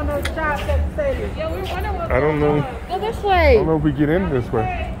getting. Doing those shots at the stadium. Yeah, we're wondering what. I don't know. Go this I way. don't know if we get in this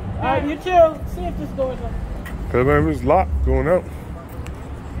way. All right, you too. See if this door's open. Because maybe it's locked going out.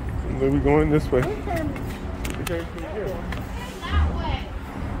 Maybe we going this way.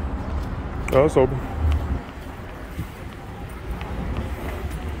 Oh, it's open.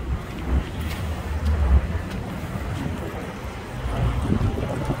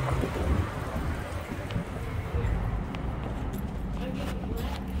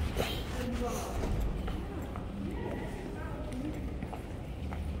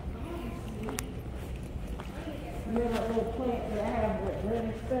 You know that little plant that I have with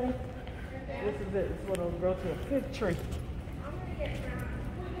Granny Stay? This is it. It's what will grow to a fig tree.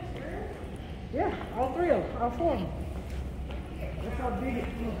 Yeah, all three of them. All four of them. That's how big it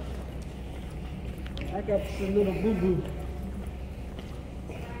is. I got some little boo-boo.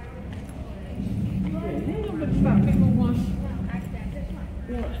 Yeah, you ain't gonna stop people once.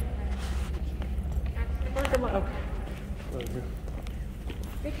 Yeah. First of all, okay.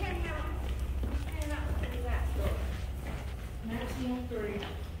 They can't have that. Maximum 3.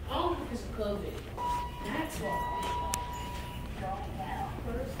 Oh, because of COVID. That's why.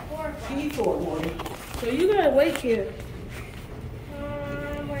 P4, Morty. So you gotta wait here.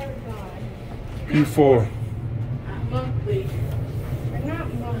 Where we going? P4. Monthly. We're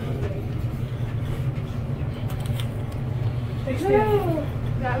not monthly. No.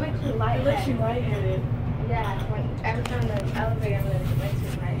 That makes me It lightheaded. lets you lightheaded. Yeah, when every time the elevator moves, it makes me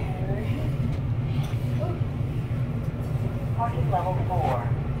lightheaded. Parking level 4.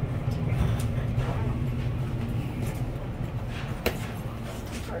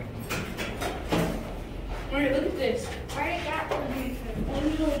 Alright, look at this. I already got one. Oh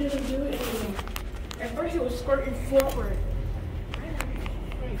no, it didn't do it anymore. At first it was squirting forward.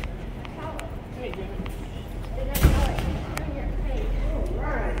 Hey, Jimmy.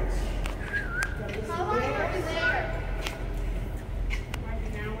 How long are we there?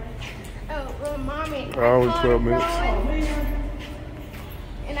 Oh, well, Mommy. Hour and I 12 saw minutes. her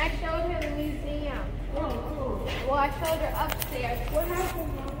and I showed her the museum. Well, I showed her upstairs. What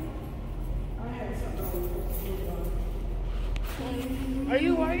happened, Mommy? Are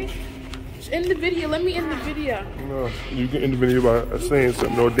you worried? Just end the video. Let me end the video. No, you can end the video by saying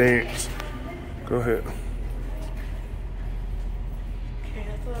something or dance. Go ahead. Okay,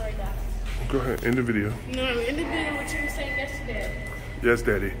 that's all I got. Go ahead, end the video. No, end the video what you were saying yesterday. Yes,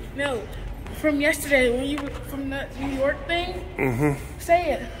 Daddy. No, from yesterday when you were from the New York thing. Mm-hmm.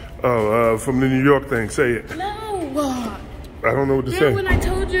 Say it. Oh, from the New York thing, say it. No. I don't know what to Remember say. when I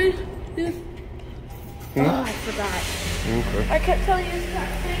told you? Oh, I forgot. Okay. I kept telling you to stop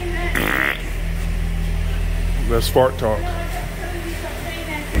saying that. That's fart talk. No, I kept telling you to stop saying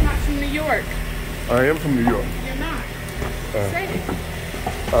that. You're not from New York. I am from New York. You're not. Say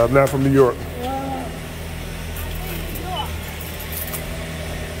it. I'm not from New York.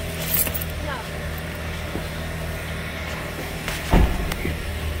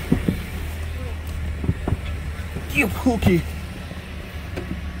 You pookie.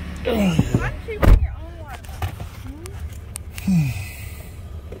 Why don't you bring your own water bottle?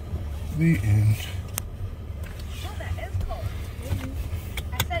 The end.